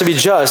desires to be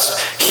just,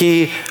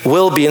 he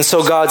will be. And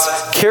so God's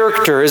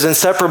character is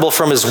inseparable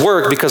from his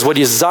work because what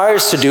he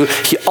desires to do,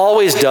 he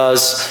always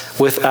does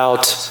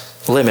without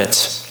limit.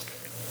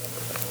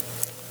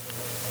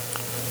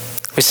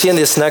 We see in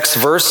this next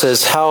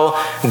verses how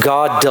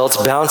God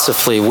dealt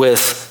bountifully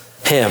with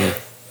him.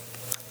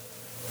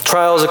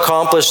 Trials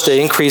accomplished,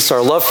 they increase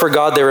our love for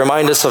God. They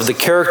remind us of the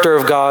character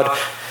of God.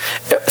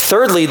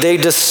 Thirdly, they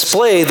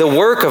display the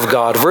work of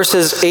God.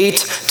 Verses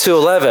 8 to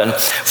 11.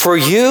 "For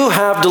you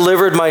have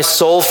delivered my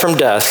soul from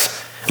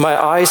death,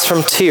 my eyes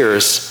from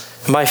tears,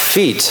 my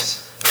feet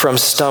from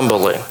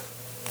stumbling."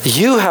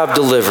 You have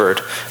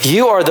delivered.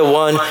 You are the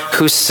one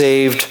who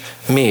saved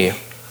me.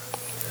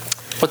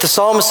 What the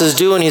psalmist is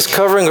doing, he's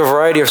covering a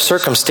variety of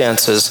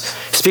circumstances.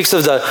 He speaks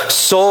of the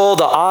soul,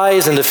 the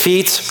eyes, and the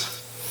feet,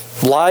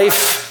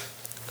 life,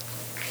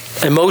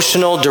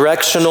 emotional,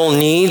 directional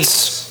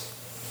needs.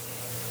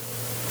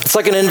 It's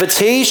like an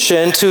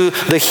invitation to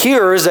the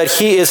hearers that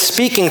he is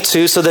speaking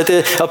to so that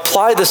they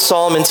apply the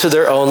psalm into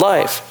their own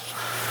life.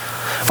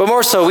 But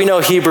more so, we know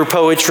Hebrew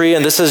poetry,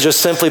 and this is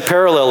just simply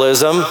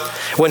parallelism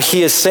when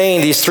he is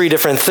saying these three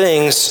different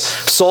things: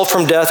 soul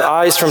from death,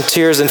 eyes from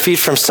tears, and feet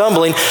from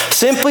stumbling,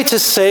 simply to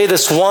say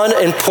this one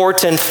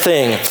important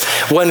thing.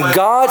 When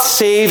God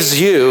saves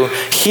you,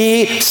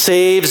 he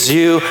saves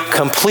you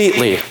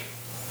completely.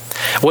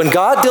 When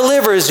God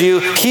delivers you,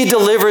 he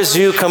delivers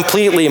you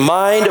completely,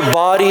 mind,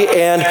 body,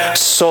 and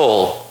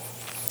soul.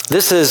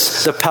 This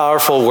is the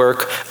powerful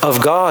work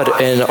of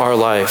God in our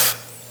life.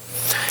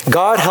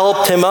 God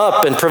helped him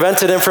up and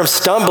prevented him from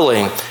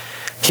stumbling.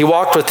 He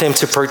walked with him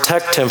to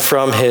protect him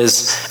from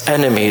his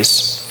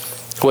enemies.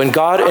 When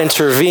God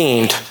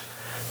intervened,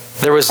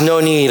 there was no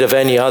need of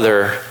any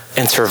other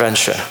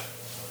intervention.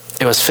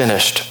 It was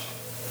finished.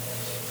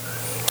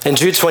 In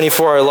Jude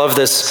 24, I love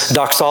this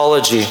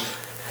doxology.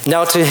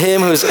 Now to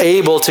him who is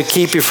able to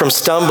keep you from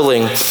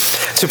stumbling,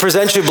 to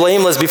present you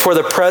blameless before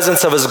the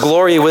presence of his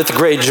glory with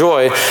great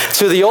joy,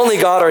 to the only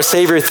God our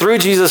Savior through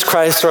Jesus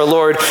Christ our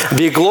Lord,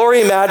 be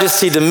glory,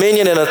 majesty,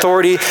 dominion, and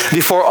authority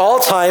before all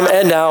time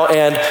and now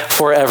and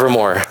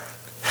forevermore.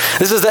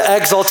 This is the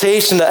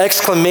exaltation, the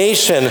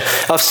exclamation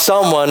of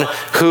someone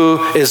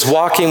who is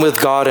walking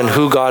with God and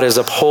who God is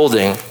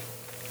upholding.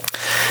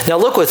 Now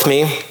look with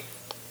me.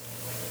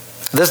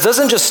 This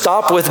doesn't just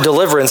stop with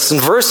deliverance.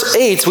 In verse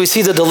 8, we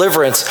see the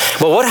deliverance.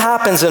 But what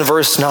happens in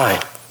verse 9?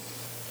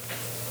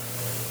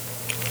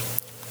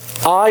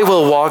 I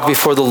will walk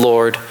before the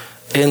Lord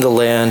in the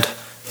land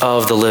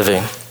of the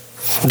living.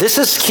 This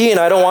is key,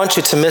 and I don't want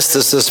you to miss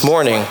this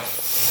morning.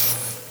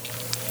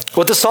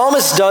 What the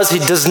psalmist does, he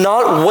does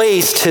not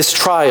waste his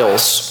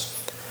trials.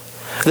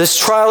 This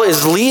trial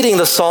is leading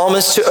the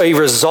psalmist to a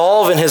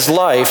resolve in his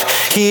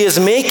life. He is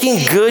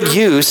making good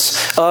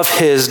use of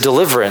his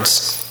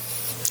deliverance.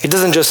 He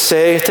doesn't just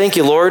say, thank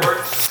you, Lord.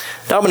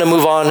 Now I'm going to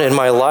move on in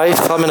my life.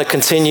 I'm going to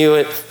continue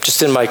it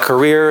just in my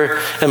career,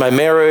 in my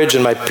marriage,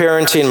 in my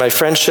parenting, in my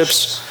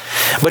friendships.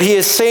 But he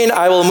is saying,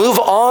 I will move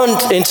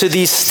on into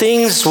these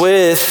things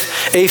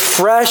with a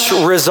fresh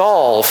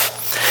resolve.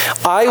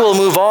 I will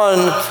move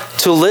on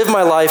to live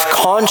my life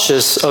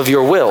conscious of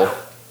your will.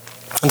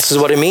 This is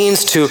what it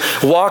means to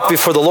walk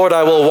before the Lord.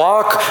 I will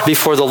walk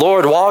before the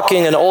Lord.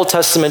 Walking, an Old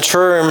Testament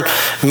term,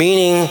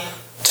 meaning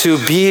to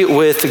be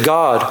with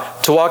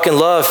God, to walk in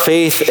love,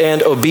 faith,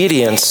 and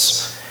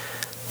obedience.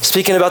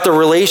 Speaking about the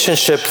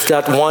relationship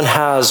that one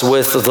has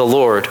with the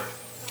Lord.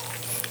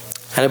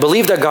 And I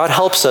believe that God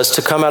helps us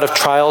to come out of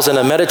trials in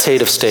a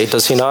meditative state,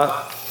 does he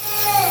not?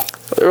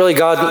 Really,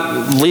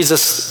 God leads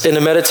us in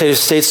a meditative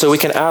state so we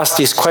can ask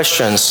these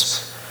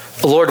questions.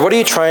 Lord, what are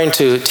you trying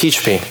to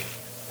teach me?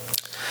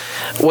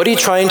 What are you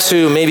trying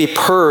to maybe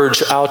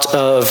purge out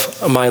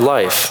of my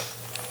life?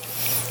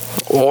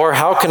 Or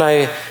how can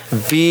I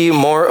be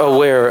more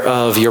aware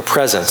of your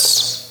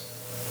presence?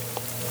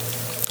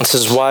 This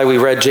is why we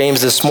read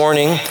James this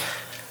morning,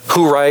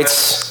 who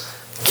writes,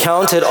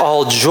 count it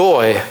all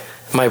joy,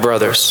 my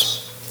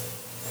brothers,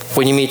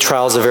 when you meet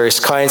trials of various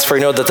kinds, for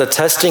you know that the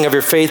testing of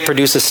your faith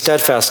produces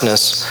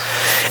steadfastness.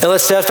 And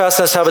let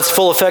steadfastness have its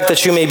full effect,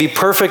 that you may be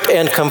perfect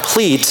and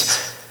complete,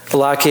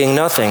 lacking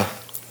nothing.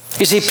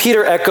 You see,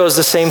 Peter echoes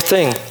the same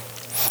thing.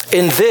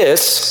 In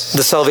this,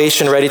 the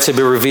salvation ready to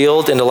be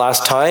revealed in the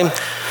last time,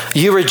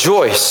 you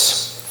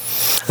rejoice.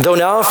 Though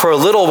now for a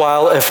little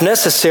while, if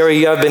necessary,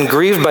 you have been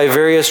grieved by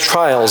various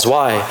trials.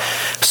 Why?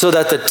 So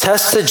that the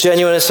tested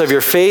genuineness of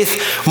your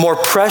faith, more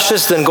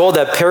precious than gold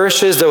that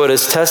perishes though it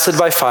is tested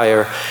by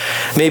fire,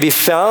 may be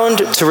found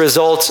to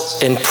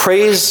result in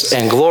praise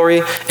and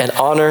glory and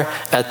honor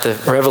at the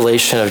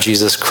revelation of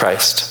Jesus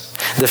Christ.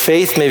 The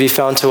faith may be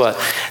found to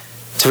what?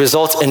 To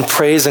result in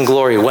praise and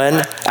glory.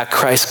 When? At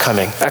Christ's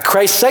coming. At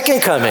Christ's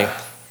second coming.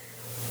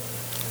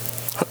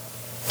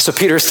 So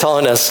Peter's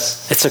telling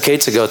us it's okay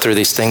to go through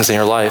these things in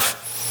your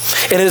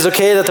life. And it is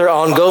okay that they're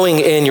ongoing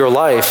in your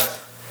life,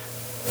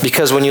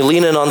 because when you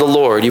lean in on the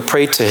Lord, you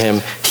pray to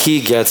him, he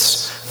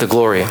gets the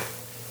glory.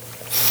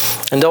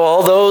 And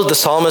although the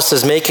psalmist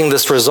is making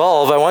this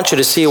resolve, I want you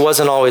to see it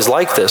wasn't always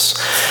like this.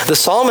 The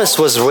psalmist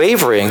was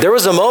wavering. There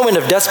was a moment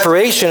of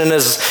desperation in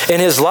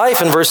his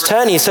life. In verse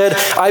 10, he said,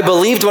 I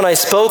believed when I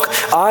spoke,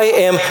 I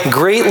am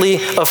greatly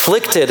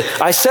afflicted.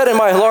 I said in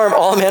my alarm,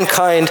 all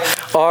mankind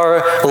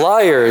are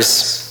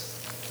liars.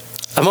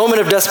 A moment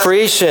of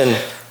desperation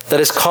that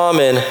is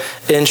common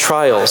in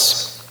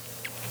trials.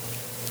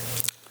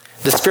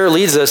 Despair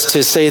leads us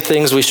to say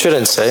things we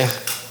shouldn't say,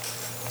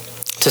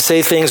 to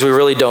say things we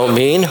really don't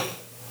mean.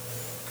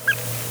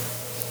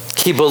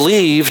 He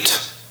believed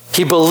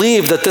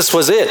that this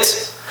was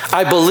it.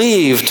 I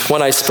believed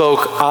when I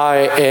spoke,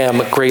 I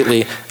am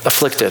greatly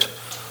afflicted.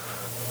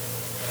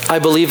 I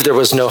believed there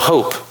was no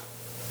hope.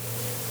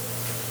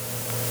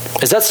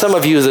 Is that some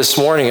of you this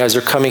morning as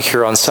you're coming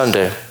here on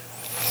Sunday?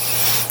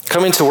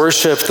 Coming to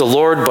worship the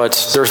Lord,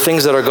 but there are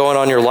things that are going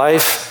on in your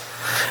life,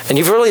 and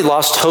you've really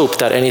lost hope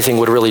that anything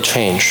would really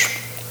change.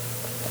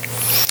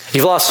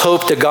 You've lost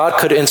hope that God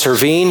could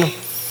intervene.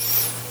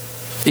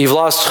 You've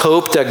lost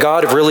hope that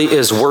God really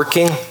is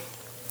working.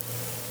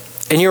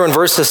 And you're in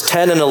verses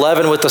 10 and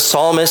 11 with the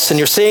psalmist, and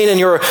you're saying in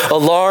your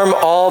alarm,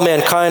 all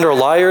mankind are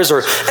liars,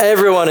 or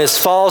everyone is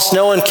false,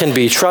 no one can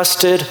be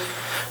trusted,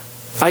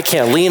 I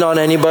can't lean on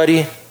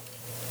anybody.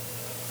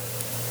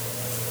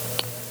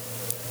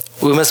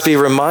 We must be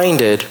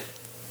reminded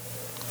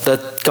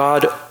that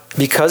God,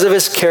 because of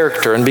his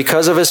character and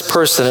because of his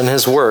person and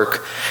his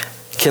work,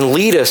 can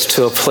lead us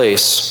to a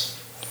place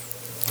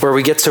where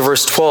we get to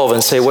verse 12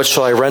 and say, what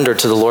shall I render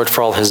to the Lord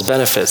for all his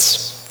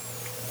benefits?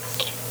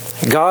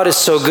 God is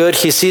so good.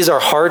 He sees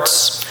our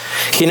hearts.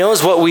 He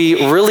knows what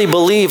we really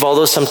believe,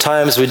 although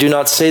sometimes we do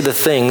not say the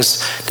things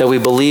that we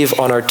believe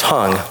on our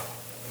tongue.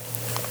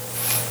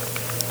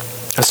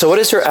 And so what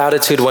is your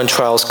attitude when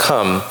trials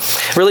come?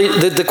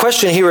 Really, the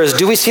question here is,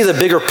 do we see the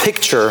bigger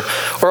picture,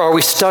 or are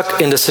we stuck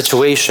in the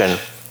situation?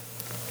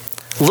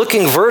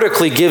 Looking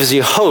vertically gives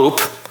you hope.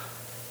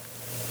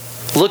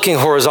 Looking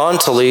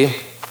horizontally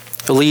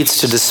leads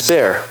to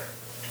despair.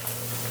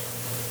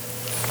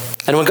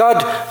 And when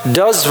God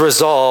does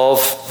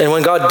resolve, and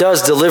when God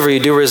does deliver, you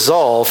do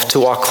resolve to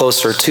walk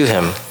closer to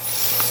him.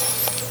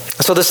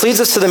 So this leads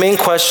us to the main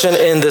question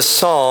in this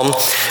psalm.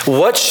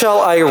 What shall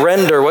I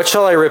render? What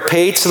shall I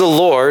repay to the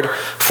Lord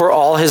for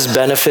all his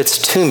benefits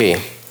to me?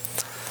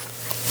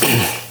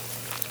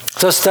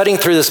 So studying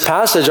through this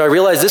passage, I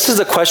realized this is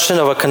the question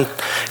of a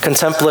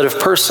contemplative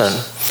person.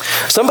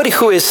 Somebody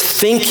who is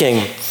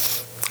thinking.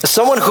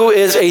 Someone who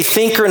is a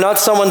thinker, not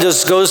someone who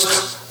just goes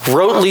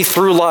rotely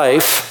through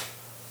life,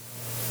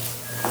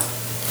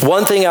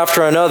 one thing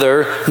after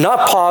another,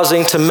 not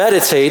pausing to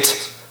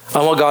meditate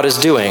on what God is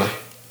doing.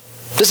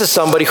 This is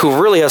somebody who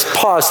really has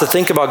paused to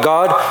think about,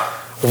 God,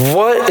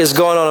 what is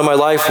going on in my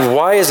life?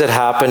 Why is it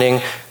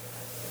happening?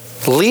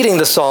 Leading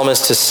the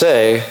psalmist to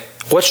say,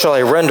 what shall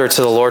I render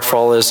to the Lord for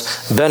all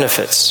his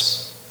benefits?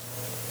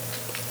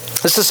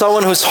 This is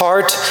someone whose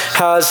heart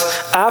has,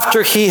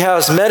 after he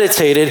has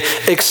meditated,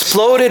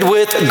 exploded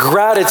with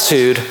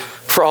gratitude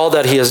for all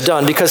that he has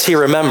done because he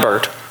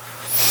remembered.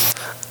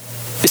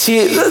 You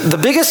see, the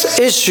biggest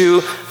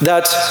issue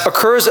that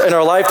occurs in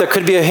our life that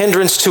could be a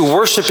hindrance to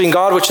worshiping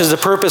God, which is the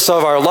purpose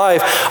of our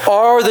life,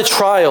 are the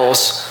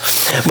trials.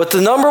 But the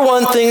number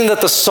one thing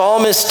that the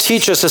psalmists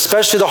teach us,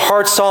 especially the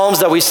heart psalms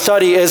that we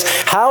study, is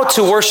how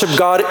to worship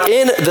God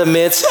in the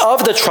midst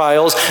of the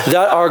trials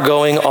that are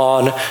going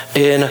on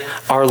in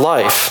our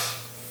life.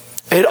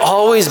 It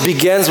always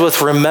begins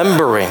with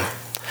remembering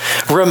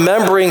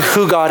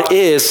who God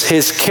is,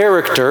 his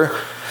character,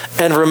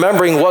 and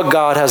remembering what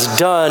God has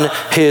done,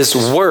 his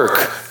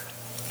work.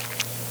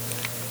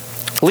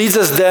 Leads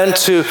us then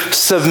to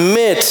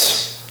submit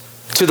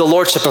to the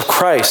lordship of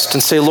Christ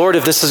and say, Lord,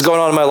 if this is going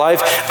on in my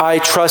life, I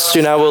trust you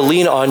and I will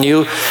lean on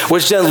you,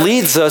 which then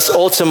leads us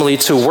ultimately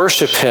to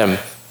worship him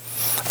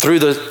through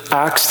the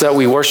acts that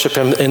we worship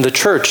him in the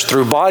church,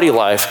 through body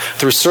life,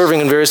 through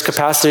serving in various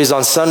capacities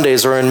on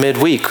Sundays or in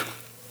midweek.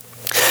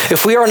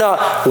 If we are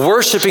not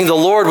worshiping the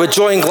Lord with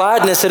joy and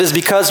gladness, it is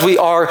because we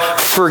are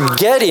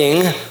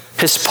forgetting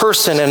his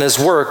person and his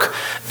work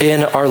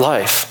in our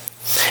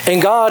life.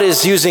 And God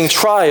is using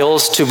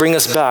trials to bring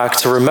us back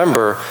to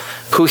remember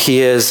who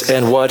he is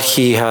and what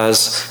he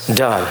has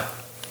done.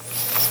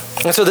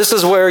 And so this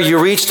is where you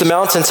reach the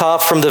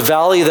mountaintop from the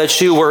valley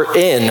that you were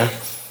in.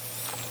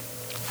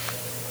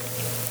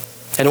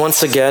 And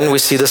once again, we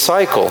see the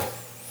cycle.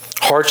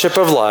 Hardship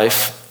of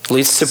life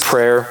leads to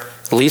prayer,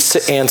 leads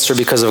to answer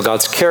because of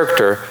God's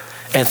character,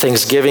 and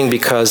thanksgiving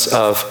because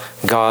of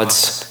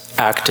God's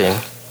acting.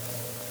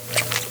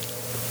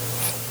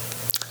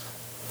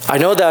 I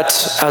know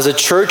that as a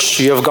church,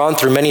 you have gone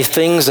through many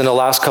things in the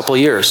last couple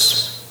of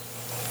years.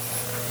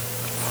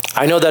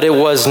 I know that it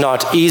was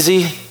not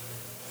easy.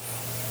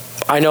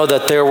 I know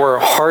that there were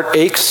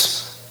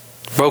heartaches,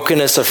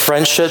 brokenness of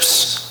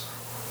friendships.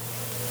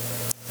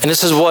 And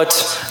this is what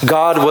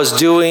God was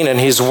doing, and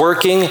he's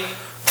working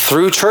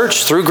through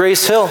church, through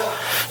Grace Hill,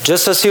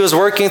 just as he was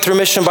working through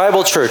Mission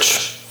Bible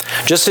Church,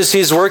 just as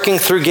he's working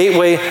through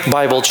Gateway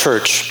Bible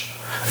Church.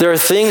 There are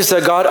things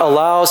that God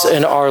allows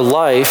in our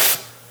life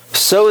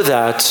so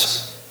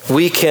that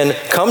we can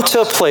come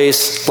to a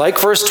place like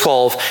verse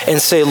 12 and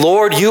say,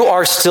 Lord, you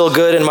are still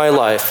good in my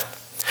life.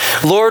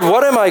 Lord,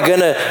 what am I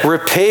going to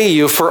repay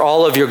you for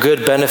all of your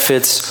good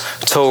benefits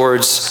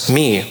towards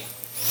me?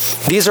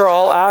 These are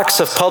all acts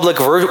of public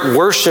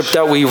worship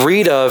that we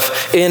read of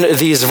in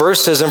these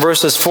verses, in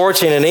verses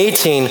 14 and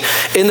 18,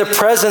 in the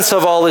presence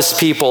of all his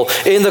people,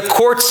 in the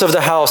courts of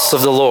the house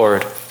of the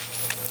Lord.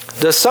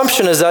 The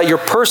assumption is that your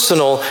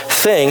personal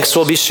thanks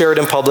will be shared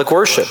in public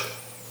worship.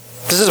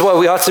 This is what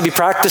we ought to be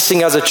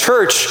practicing as a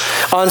church.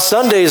 On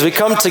Sundays, we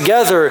come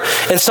together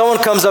and someone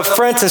comes up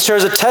front and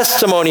shares a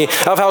testimony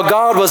of how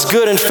God was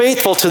good and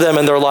faithful to them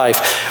in their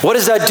life. What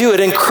does that do? It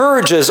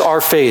encourages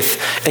our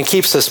faith and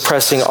keeps us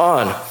pressing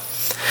on.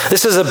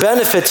 This is a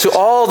benefit to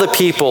all the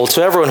people,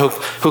 to everyone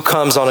who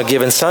comes on a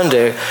given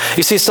Sunday.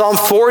 You see, Psalm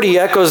 40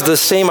 echoes the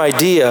same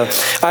idea.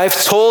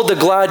 I've told the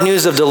glad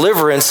news of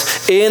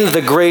deliverance in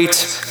the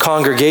great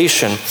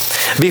congregation.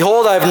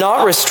 Behold, I have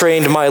not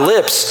restrained my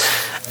lips.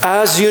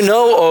 As you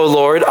know, O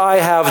Lord, I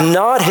have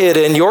not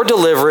hidden your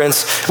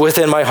deliverance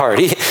within my heart.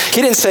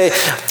 He didn't say,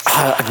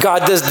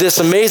 God does this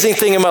amazing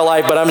thing in my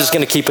life, but I'm just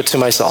going to keep it to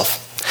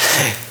myself.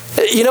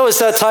 You know, it's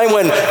that time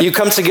when you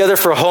come together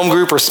for a home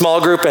group or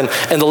small group and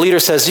the leader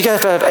says, you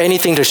guys have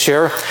anything to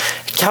share?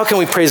 How can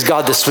we praise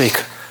God this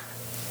week?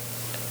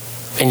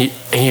 And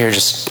you're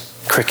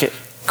just cricket.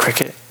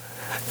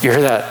 You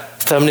hear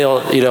that thumbnail,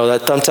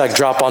 that thumbtack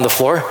drop on the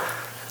floor?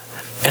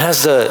 And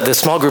as the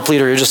small group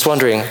leader, you're just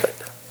wondering,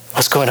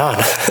 what's going on?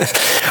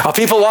 Are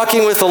people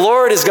walking with the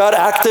Lord? Is God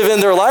active in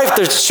their life?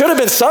 There should have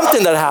been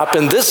something that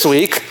happened this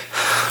week.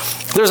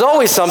 There's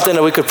always something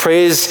that we could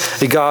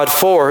praise God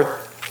for.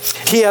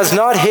 He has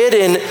not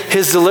hidden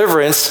his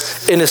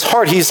deliverance in his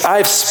heart.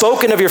 I've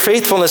spoken of your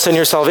faithfulness and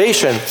your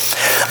salvation.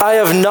 I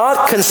have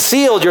not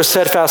concealed your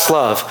steadfast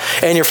love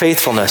and your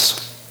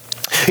faithfulness.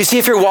 You see,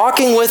 if you're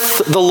walking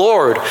with the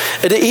Lord,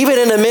 even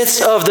in the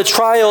midst of the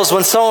trials,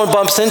 when someone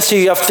bumps into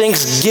you, you have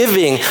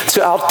thanksgiving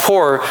to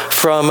outpour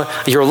from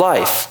your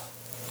life.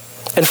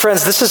 And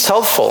friends, this is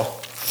helpful.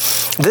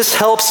 This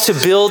helps to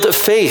build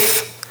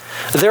faith.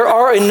 There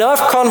are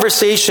enough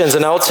conversations,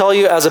 and I'll tell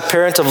you as a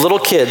parent of little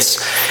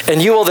kids,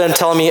 and you will then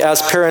tell me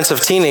as parents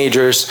of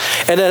teenagers,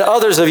 and then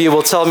others of you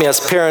will tell me as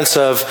parents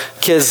of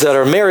kids that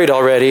are married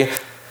already,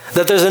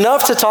 that there's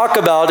enough to talk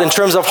about in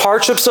terms of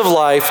hardships of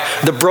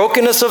life, the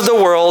brokenness of the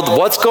world,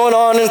 what's going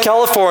on in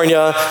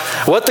California,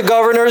 what the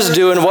governor is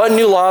doing, what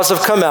new laws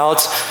have come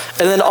out,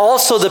 and then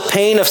also the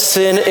pain of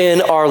sin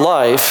in our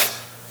life.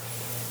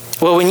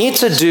 What we need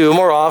to do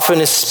more often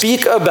is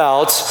speak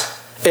about,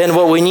 and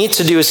what we need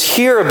to do is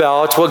hear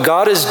about what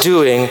God is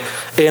doing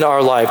in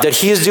our life, that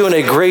he is doing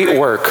a great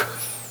work.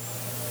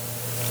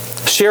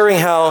 Sharing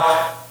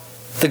how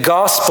the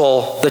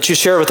gospel that you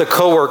share with a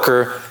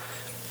coworker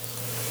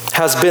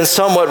has been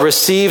somewhat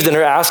received and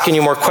they're asking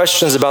you more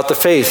questions about the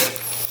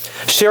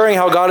faith. Sharing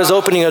how God is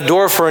opening a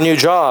door for a new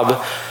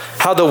job,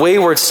 how the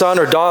wayward son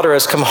or daughter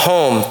has come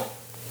home,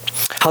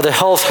 how the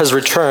health has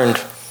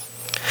returned,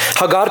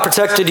 how God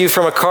protected you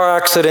from a car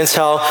accident,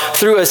 how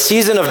through a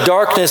season of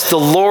darkness the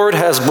Lord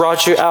has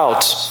brought you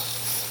out,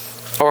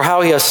 or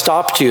how he has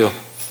stopped you,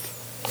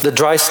 the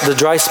dry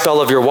spell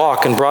of your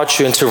walk, and brought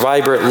you into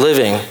vibrant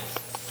living.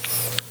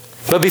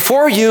 But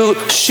before you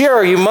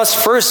share, you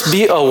must first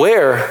be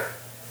aware.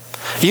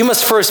 You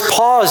must first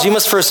pause. You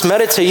must first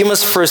meditate. You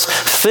must first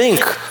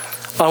think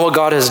on what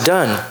God has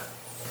done.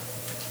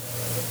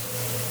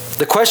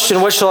 The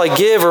question, what shall I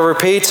give or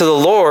repay to the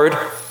Lord,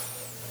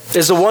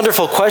 is a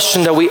wonderful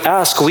question that we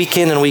ask week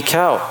in and week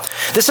out.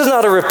 This is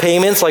not a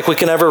repayment like we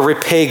can ever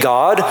repay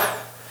God,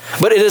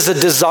 but it is a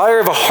desire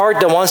of a heart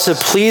that wants to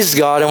please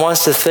God and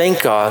wants to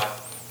thank God.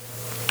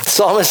 The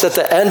psalmist at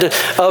the end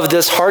of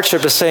this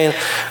hardship is saying,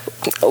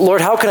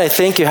 Lord, how can I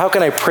thank you? How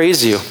can I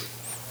praise you?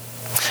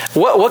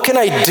 What can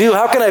I do?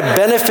 How can I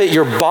benefit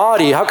your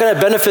body? How can I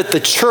benefit the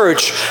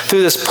church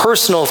through this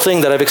personal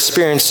thing that I've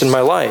experienced in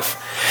my life?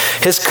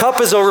 His cup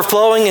is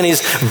overflowing and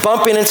he's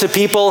bumping into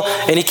people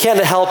and he can't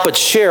help but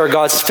share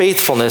God's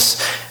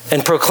faithfulness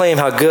and proclaim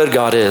how good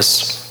God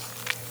is.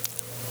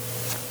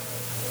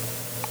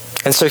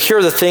 And so here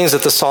are the things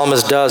that the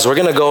psalmist does. We're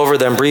going to go over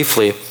them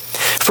briefly.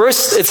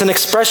 First, it's an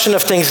expression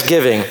of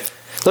thanksgiving.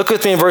 Look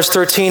with me in verse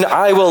 13.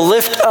 I will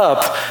lift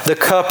up the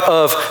cup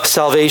of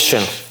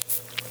salvation.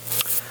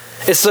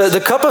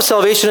 The cup of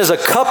salvation is a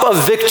cup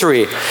of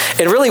victory.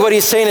 And really what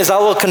he's saying is, I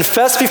will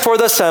confess before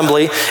the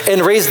assembly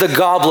and raise the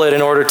goblet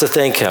in order to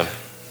thank him.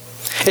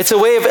 It's a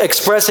way of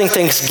expressing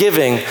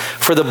thanksgiving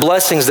for the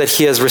blessings that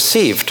he has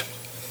received.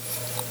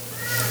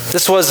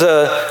 This was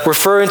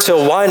referring to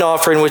a wine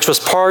offering, which was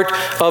part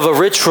of a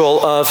ritual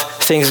of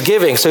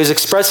thanksgiving. So he's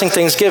expressing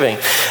thanksgiving.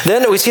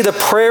 Then we see the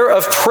prayer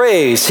of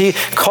praise. He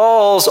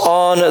calls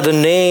on the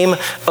name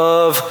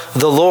of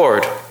the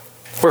Lord.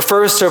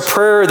 Refers to a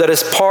prayer that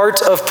is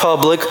part of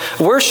public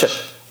worship.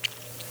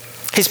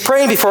 He's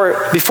praying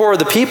before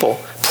the people.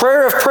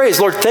 Prayer of praise.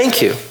 Lord,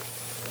 thank you.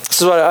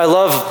 This is what I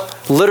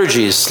love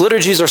liturgies.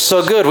 Liturgies are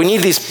so good. We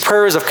need these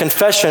prayers of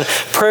confession,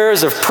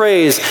 prayers of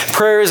praise,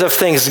 prayers of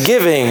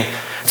thanksgiving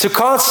to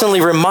constantly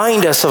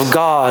remind us of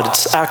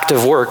God's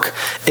active work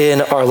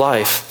in our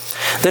life.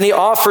 Then he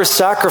offers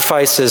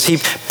sacrifices. He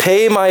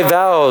pay my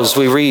vows,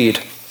 we read,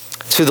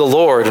 to the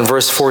Lord in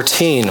verse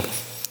 14.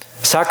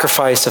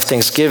 Sacrifice of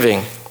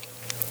thanksgiving.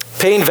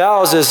 Paying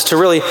vows is to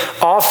really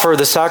offer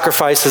the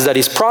sacrifices that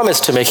he's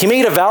promised to make. He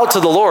made a vow to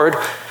the Lord.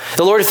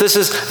 The Lord, if this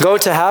is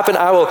going to happen,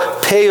 I will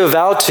pay a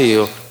vow to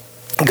you.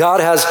 God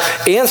has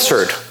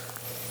answered.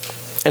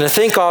 And the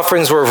thank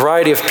offerings were a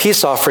variety of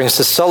peace offerings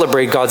to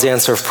celebrate God's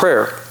answer of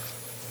prayer.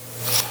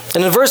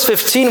 And in verse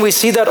 15, we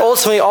see that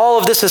ultimately all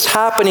of this is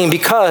happening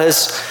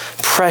because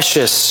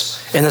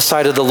precious in the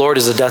sight of the Lord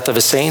is the death of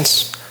his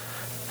saints.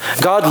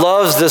 God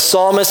loves this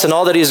psalmist and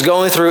all that he's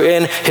going through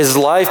in his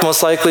life.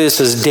 Most likely this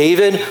is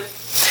David.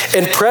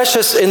 And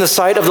precious in the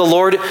sight of the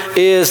Lord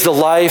is the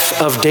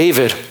life of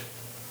David.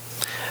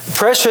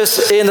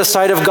 Precious in the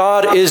sight of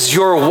God is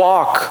your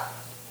walk,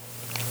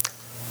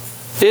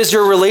 is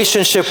your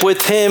relationship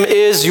with him,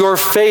 is your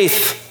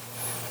faith.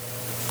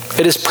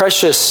 It is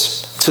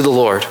precious to the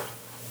Lord.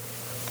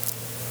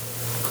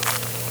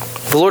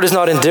 The Lord is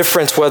not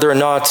indifferent whether or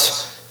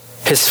not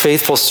his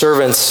faithful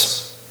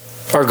servants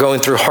are going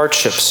through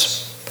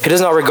hardships. He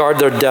does not regard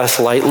their death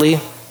lightly.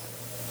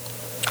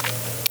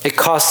 It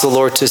costs the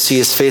Lord to see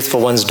his faithful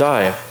ones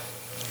die.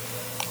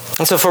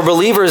 And so for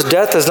believers,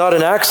 death is not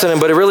an accident,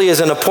 but it really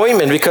is an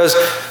appointment, because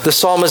the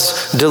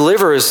psalmist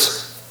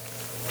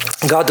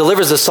God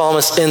delivers the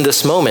psalmist in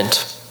this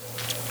moment.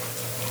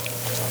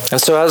 And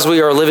so as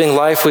we are living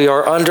life, we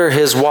are under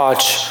his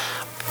watch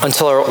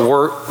until our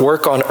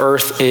work on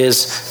earth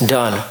is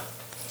done.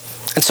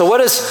 And so what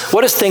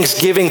does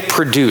Thanksgiving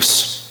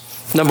produce?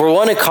 Number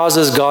one, it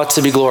causes God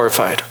to be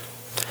glorified.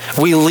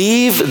 We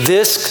leave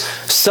this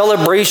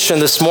celebration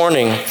this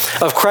morning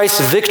of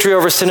Christ's victory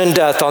over sin and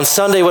death. On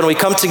Sunday, when we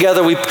come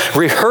together, we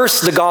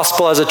rehearse the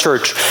gospel as a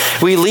church.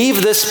 We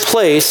leave this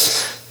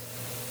place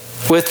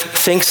with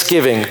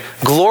thanksgiving,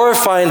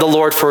 glorifying the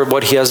Lord for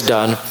what he has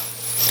done.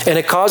 And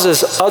it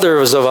causes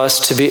others of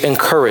us to be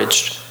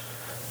encouraged.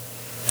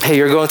 Hey,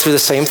 you're going through the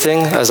same thing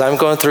as I'm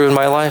going through in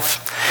my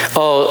life.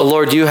 Oh,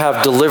 Lord,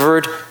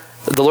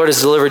 the Lord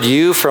has delivered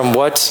you from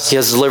what he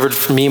has delivered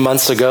from me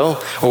months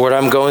ago, or what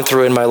I'm going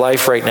through in my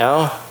life right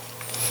now.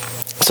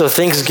 So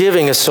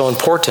Thanksgiving is so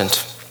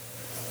important.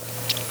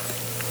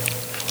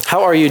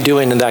 How are you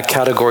doing in that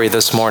category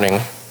this morning?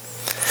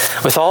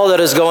 With all that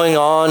is going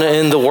on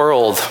in the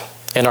world,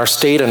 in our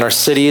state, in our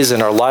cities,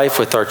 in our life,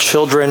 with our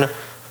children,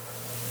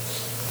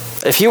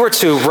 if you were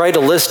to write a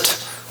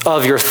list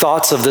of your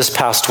thoughts of this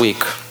past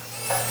week,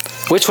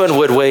 which one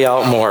would weigh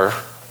out more?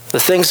 The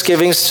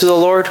thanksgivings to the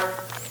Lord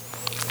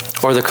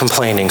or the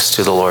complainings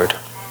to the Lord?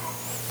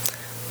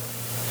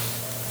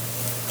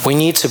 We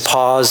need to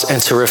pause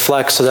and to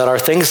reflect so that our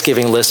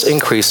Thanksgiving list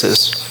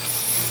increases.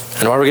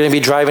 And while we're going to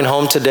be driving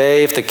home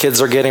today, if the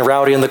kids are getting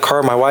rowdy in the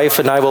car, my wife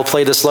and I will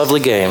play this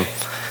lovely game.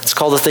 It's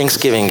called the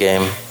Thanksgiving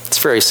game. It's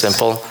very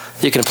simple.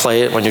 You can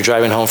play it when you're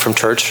driving home from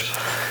church.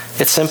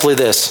 It's simply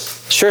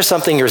this. Share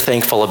something you're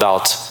thankful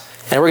about.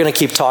 And we're going to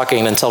keep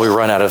talking until we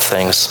run out of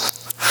things.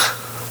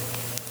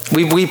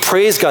 We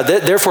praise God.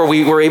 Therefore,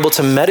 we were able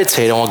to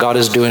meditate on what God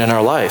is doing in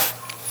our life.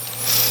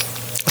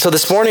 So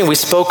this morning we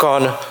spoke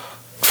on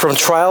from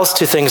trials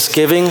to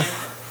thanksgiving,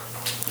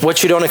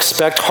 what you don't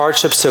expect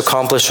hardships to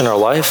accomplish in our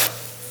life.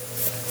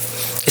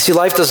 You see,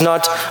 life does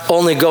not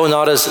only go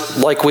not as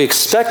like we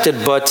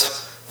expected,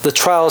 but the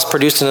trials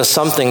produce in us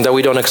something that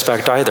we don't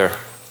expect either.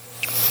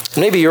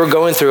 Maybe you're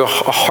going through a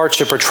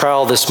hardship or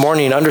trial this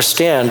morning and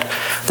understand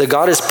that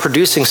God is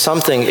producing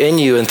something in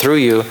you and through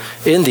you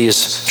in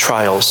these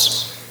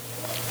trials.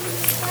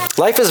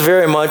 Life is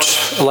very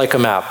much like a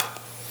map.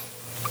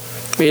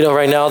 You know,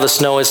 right now the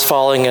snow is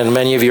falling and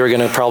many of you are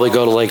going to probably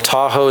go to Lake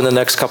Tahoe in the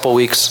next couple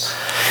weeks.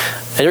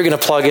 And you're going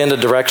to plug in the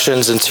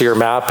directions into your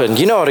map, and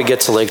you know how to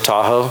get to Lake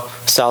Tahoe,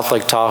 South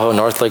Lake Tahoe,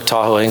 North Lake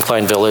Tahoe,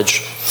 Incline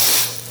Village.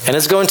 And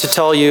it's going to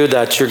tell you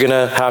that you're going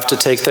to have to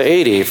take the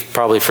 80,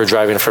 probably for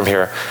driving from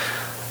here.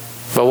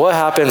 But what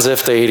happens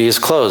if the 80 is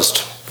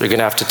closed? You're going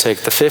to have to take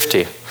the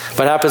 50.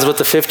 What happens if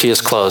the 50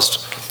 is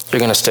closed? You're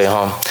going to stay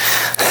home.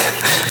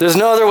 There's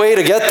no other way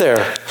to get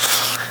there.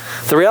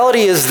 The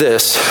reality is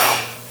this.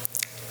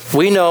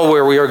 We know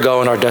where we are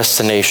going, our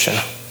destination.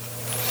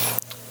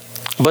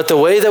 But the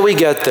way that we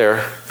get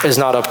there is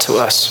not up to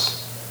us.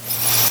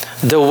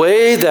 The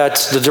way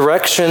that the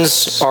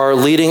directions are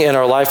leading in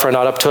our life are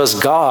not up to us.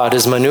 God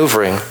is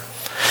maneuvering.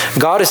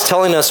 God is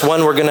telling us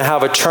when we're going to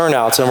have a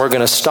turnout and we're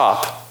going to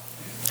stop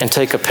and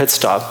take a pit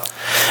stop.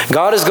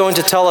 God is going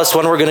to tell us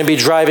when we're going to be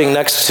driving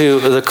next to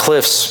the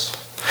cliffs.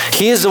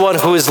 He is the one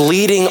who is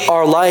leading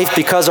our life,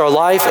 because our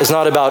life is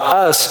not about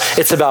us,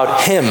 it's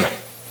about him.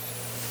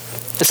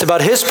 It's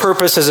about his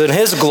purposes and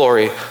his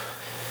glory.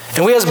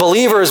 And we as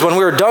believers, when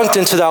we were dunked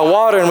into that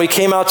water and we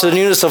came out to the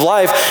newness of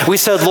life, we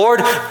said, Lord,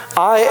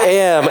 I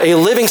am a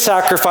living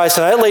sacrifice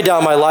and I lay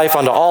down my life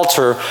on the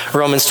altar,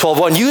 Romans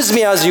 12:1. Use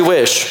me as you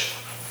wish.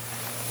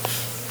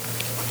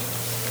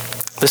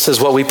 This is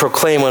what we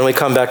proclaim when we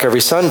come back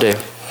every Sunday.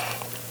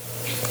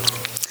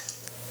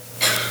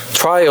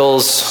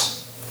 Trials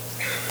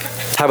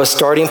have a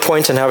starting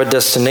point and have a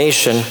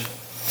destination,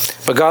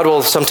 but God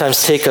will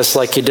sometimes take us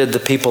like he did the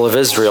people of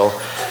Israel,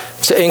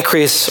 to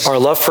increase our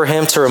love for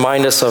him, to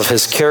remind us of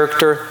his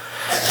character,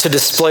 to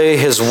display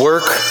his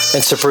work,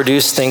 and to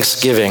produce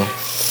thanksgiving.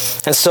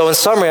 And so in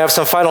summary, I have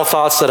some final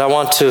thoughts that I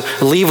want to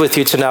leave with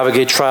you to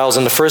navigate trials.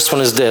 And the first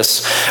one is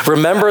this.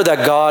 Remember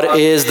that God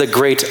is the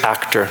great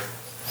actor.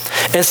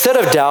 Instead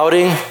of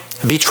doubting,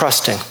 be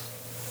trusting.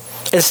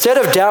 Instead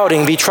of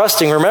doubting, be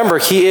trusting. Remember,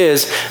 he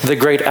is the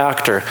great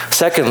actor.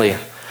 Secondly,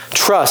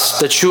 trust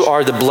that you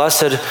are the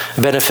blessed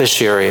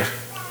beneficiary.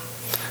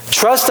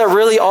 Trust that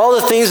really all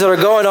the things that are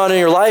going on in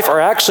your life are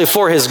actually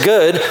for his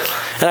good.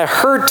 And I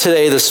heard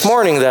this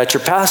morning that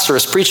your pastor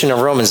is preaching in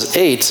Romans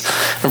 8.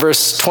 In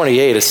verse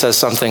 28, it says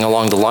something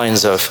along the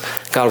lines of,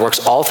 God works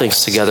all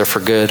things together for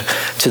good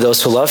to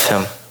those who love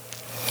him.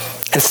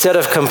 Instead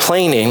of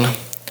complaining,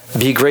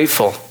 be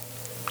grateful.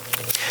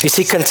 You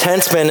see,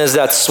 contentment is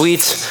that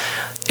sweet,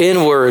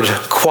 inward,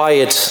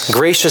 quiet,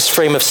 gracious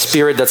frame of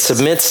spirit that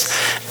submits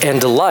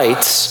and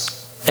delights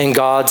in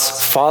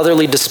God's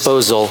fatherly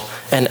disposal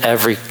in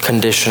every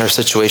condition or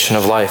situation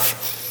of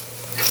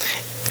life.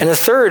 And the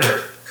third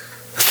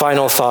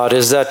final thought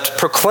is that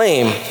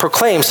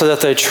proclaim so that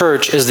the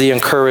church is the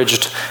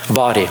encouraged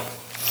body.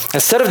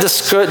 Instead of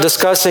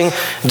discussing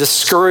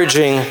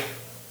discouraging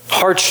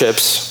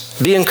hardships,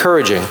 be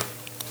encouraging.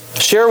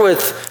 Share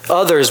with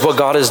others what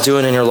God is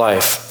doing in your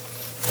life.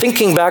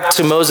 Thinking back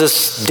to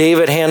Moses,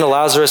 David, Hannah,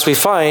 Lazarus, we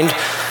find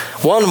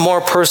one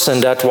more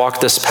person that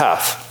walked this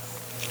path.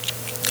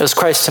 It was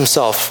Christ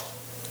himself.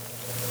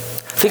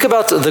 Think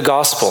about the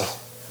gospel.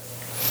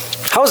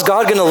 How is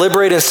God going to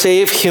liberate and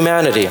save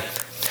humanity?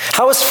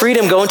 How is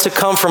freedom going to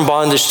come from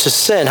bondage to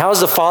sin? How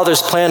is the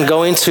Father's plan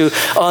going to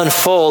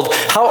unfold?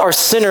 How are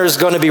sinners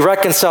going to be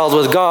reconciled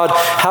with God?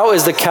 How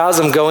is the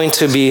chasm going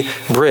to be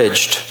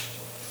bridged?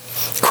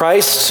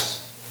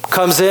 Christ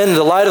comes in,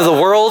 the light of the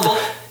world.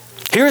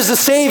 Here's the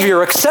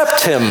Savior,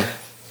 accept him.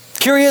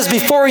 Here he is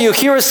before you,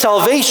 here is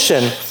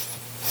salvation.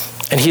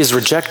 And he is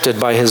rejected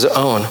by his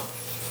own.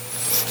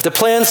 The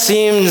plan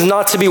seems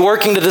not to be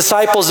working. The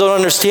disciples don't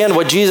understand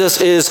what Jesus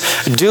is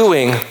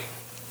doing.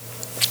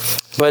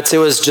 But it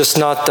was just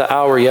not the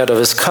hour yet of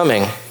his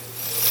coming.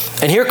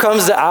 And here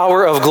comes the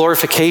hour of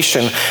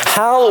glorification.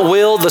 How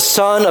will the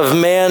Son of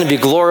Man be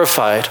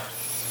glorified?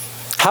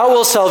 How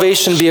will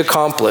salvation be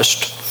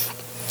accomplished?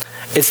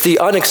 It's the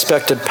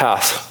unexpected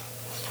path,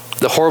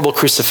 the horrible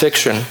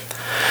crucifixion.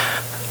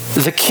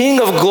 The King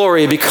of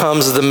glory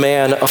becomes the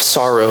man of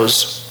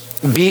sorrows,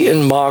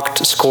 beaten,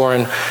 mocked,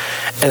 scorned,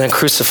 and then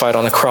crucified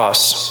on the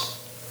cross.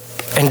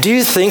 And do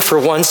you think for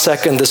 1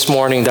 second this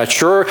morning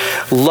that your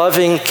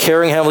loving,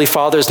 caring Heavenly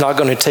Father is not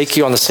going to take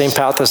you on the same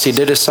path as he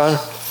did his Son?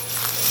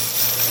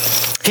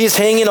 He's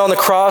hanging on the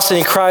cross and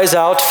he cries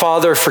out,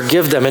 Father,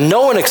 forgive them. And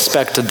no one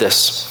expected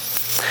this.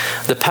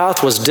 The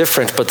path was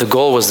different, but the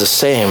goal was the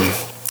same,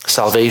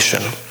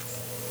 salvation.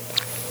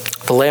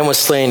 The Lamb was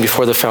slain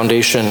before the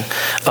foundation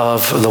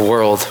of the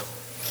world.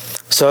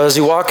 So as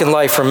you walk in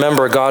life,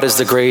 remember God is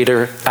the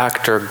greater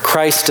actor.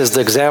 Christ is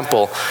the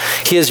example.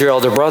 He is your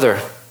elder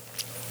brother.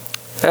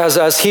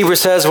 As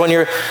Hebrews says, when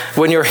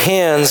your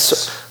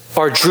hands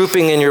are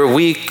drooping and your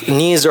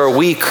knees are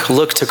weak,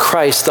 look to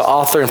Christ, the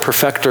author and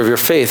perfecter of your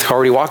faith, who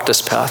already walked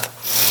this path.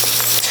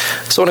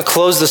 So I want to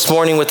close this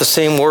morning with the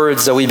same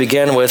words that we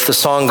began with, the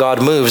song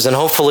God Moves. And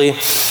hopefully,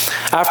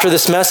 after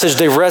this message,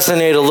 they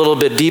resonate a little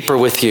bit deeper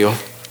with you.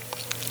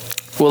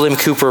 William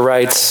Cooper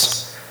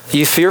writes,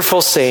 "You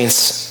fearful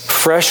saints,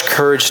 fresh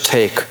courage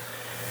take.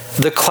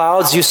 The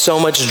clouds you so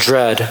much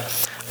dread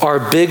are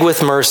big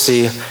with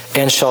mercy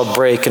and shall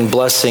break in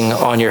blessing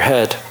on your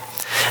head.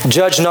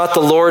 Judge not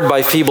the Lord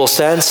by feeble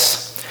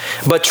sense,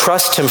 but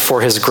trust him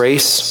for his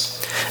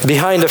grace.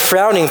 Behind a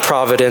frowning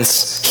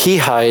providence, he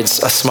hides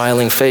a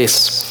smiling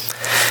face.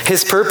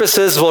 His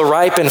purposes will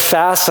ripen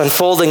fast,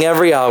 unfolding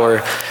every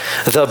hour.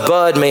 The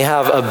bud may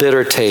have a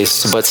bitter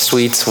taste, but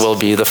sweet will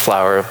be the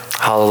flower."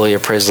 Hallelujah,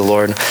 praise the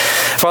Lord.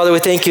 Father, we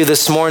thank you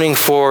this morning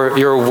for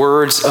your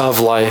words of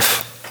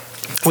life.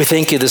 We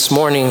thank you this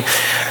morning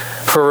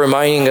for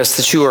reminding us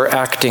that you are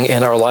acting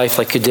in our life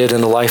like you did in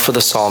the life of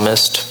the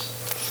psalmist.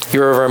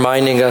 You're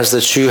reminding us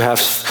that you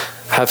have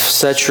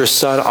set your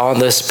Son on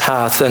this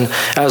path. And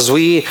as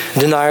we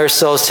deny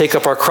ourselves, take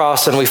up our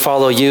cross, and we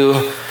follow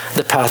you,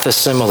 the path is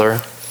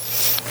similar.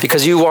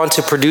 Because you want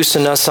to produce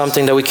in us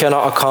something that we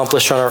cannot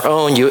accomplish on our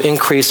own. You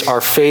increase our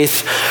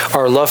faith,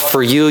 our love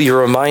for you. You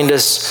remind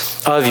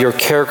us of your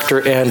character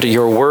and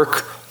your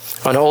work.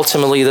 And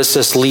ultimately, this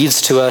just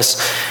leads to us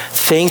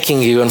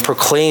thanking you and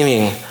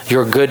proclaiming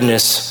your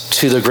goodness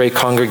to the great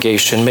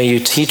congregation. May you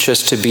teach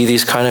us to be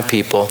these kind of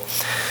people.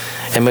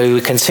 And may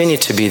we continue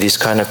to be these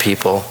kind of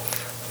people.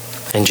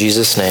 In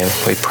Jesus' name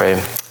we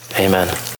pray. Amen.